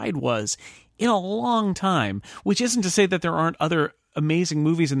fun the ride was in a long time. Which isn't to say that there aren't other amazing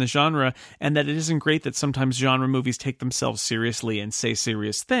movies in the genre, and that it isn't great that sometimes genre movies take themselves seriously and say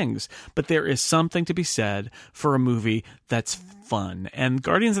serious things, but there is something to be said for a movie that's fun, and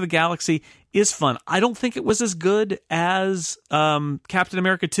Guardians of the Galaxy is fun. I don't think it was as good as Captain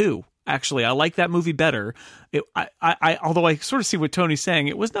America 2. Actually, I like that movie better. Although I sort of see what Tony's saying,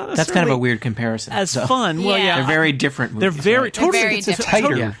 it was not necessarily That's kind of a weird comparison. as fun. Well, yeah, they're very different movies. They're very right? totally very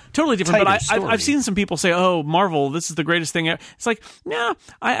different. totally different. But Tighter I've seen some people say, "Oh, Marvel, this is the greatest thing ever." It's like, nah,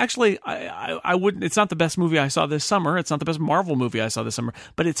 I wouldn't. It's not the best movie I saw this summer. It's not the best Marvel movie I saw this summer.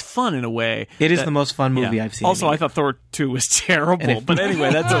 But it's fun in a way. It is the most fun movie I've seen. Also, I thought Thor 2 was terrible. But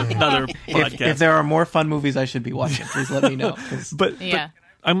anyway, that's another podcast. If there are more fun movies I should be watching, please let me know. But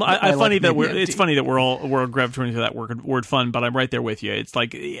it's funny that we're gravitating to that word fun, but I'm right there with you. It's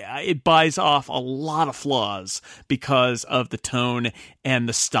like it buys off a lot of flaws because of the tone and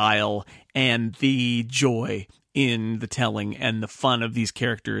the style and the joy in the telling and the fun of these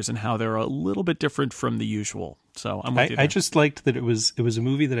characters and how they're a little bit different from the usual. So I'm with you there. I just liked that it was a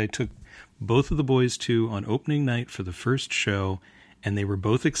movie that I took both of the boys to on opening night for the first show, and they were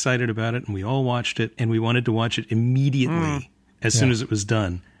both excited about it, and we all watched it, and we wanted to watch it immediately. As soon as it was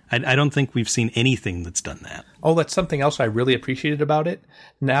done. I don't think we've seen anything that's done that. Oh, that's something else I really appreciated about it.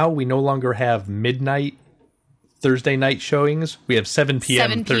 Now we no longer have midnight Thursday night showings. We have 7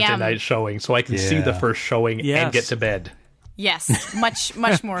 p.m. Thursday night showings, so I can see the first showing and get to bed. Yes,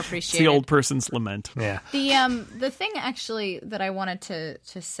 much more appreciated. It's the old person's lament. Yeah. The thing actually that I wanted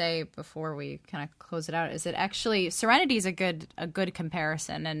to say before we kind of close it out is that actually Serenity is a good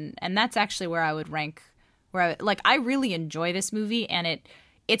comparison, and that's actually where I would rank. I really enjoy this movie, and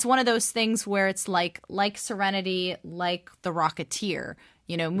it's one of those things where it's like Serenity, like The Rocketeer,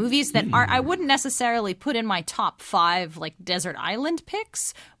 movies that I wouldn't necessarily put in my top 5 like desert island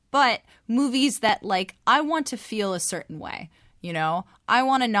picks, but movies that I want to feel a certain way. I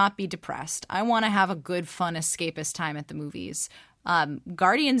want to not be depressed. I want to have a good, fun, escapist time at the movies.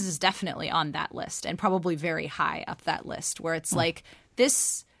 Guardians is definitely on that list, and probably very high up that list, where it's like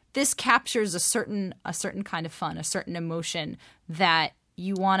this captures a certain kind of fun, a certain emotion that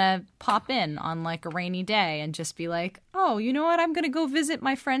you want to pop in on like a rainy day and just be like, oh, you know what? I'm going to go visit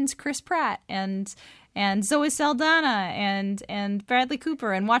my friends Chris Pratt and Zoe Saldana and Bradley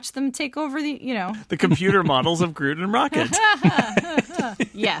Cooper and watch them take over the computer models of Groot and Rocket.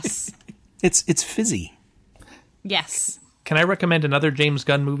 Yes. It's fizzy. Yes. Can I recommend another James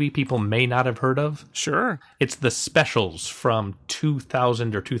Gunn movie people may not have heard of? Sure. It's The Specials from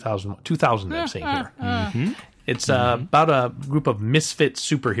 2000 or 2000 I'm saying here. Mm-hmm. It's about a group of misfit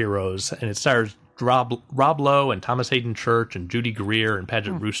superheroes, and it stars Rob Lowe and Thomas Hayden Church and Judy Greer and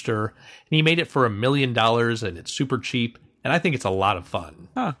Paget Brewster. And he made it for $1 million, and it's super cheap, and I think it's a lot of fun.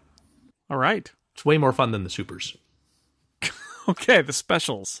 Huh. All right. It's way more fun than The Supers. Okay, The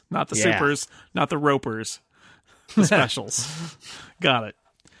Specials. Not the Supers, not the Ropers. The Specials. Got it.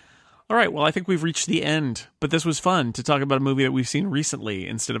 All right, well, I think we've reached the end, but this was fun to talk about a movie that we've seen recently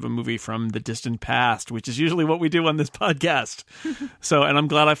instead of a movie from the distant past, which is usually what we do on this podcast. And I'm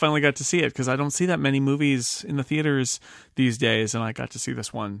glad I finally got to see it because I don't see that many movies in the theaters these days, and I got to see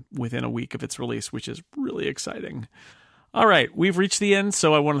this one within a week of its release, which is really exciting. All right, we've reached the end,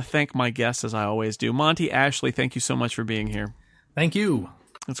 so I want to thank my guests, as I always do. Monty, Ashley, thank you so much for being here. Thank you.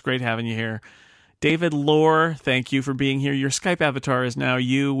 It's great having you here. David Lohr, thank you for being here. Your Skype avatar is now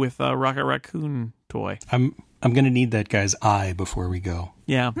you with a Rocket Raccoon toy. I'm going to need that guy's eye before we go.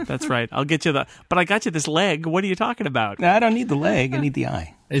 Yeah, that's right. I'll get you but I got you this leg. What are you talking about? I don't need the leg. I need the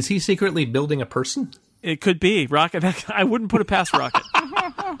eye. Is he secretly building a person? It could be Rocket. I wouldn't put it past Rocket.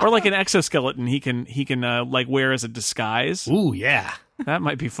 Or like an exoskeleton he can like wear as a disguise. Ooh, yeah. That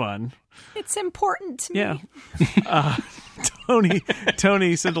might be fun. It's important to me. Yeah. Tony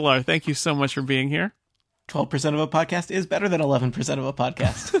Sindelar, thank you so much for being here. 12% of a podcast is better than 11% of a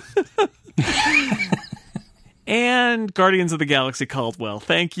podcast. And Guardians of the Galaxy Caldwell,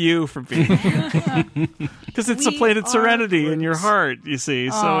 thank you for being here. Because it's supplanted Serenity in your heart, you see.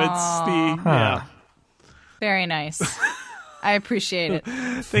 So Aww. it's yeah. Very nice. I appreciate it.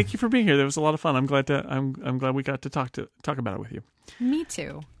 Thank you for being here. That was a lot of fun. I'm glad we got to talk about it with you. Me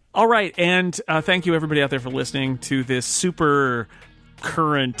too. All right, and thank you everybody out there for listening to this super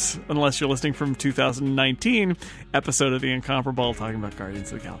current, unless you're listening from 2019, episode of The Incomparable, talking about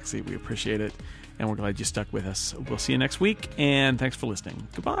Guardians of the Galaxy. We appreciate it, and we're glad you stuck with us. We'll see you next week, and thanks for listening.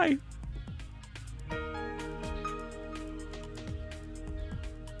 Goodbye.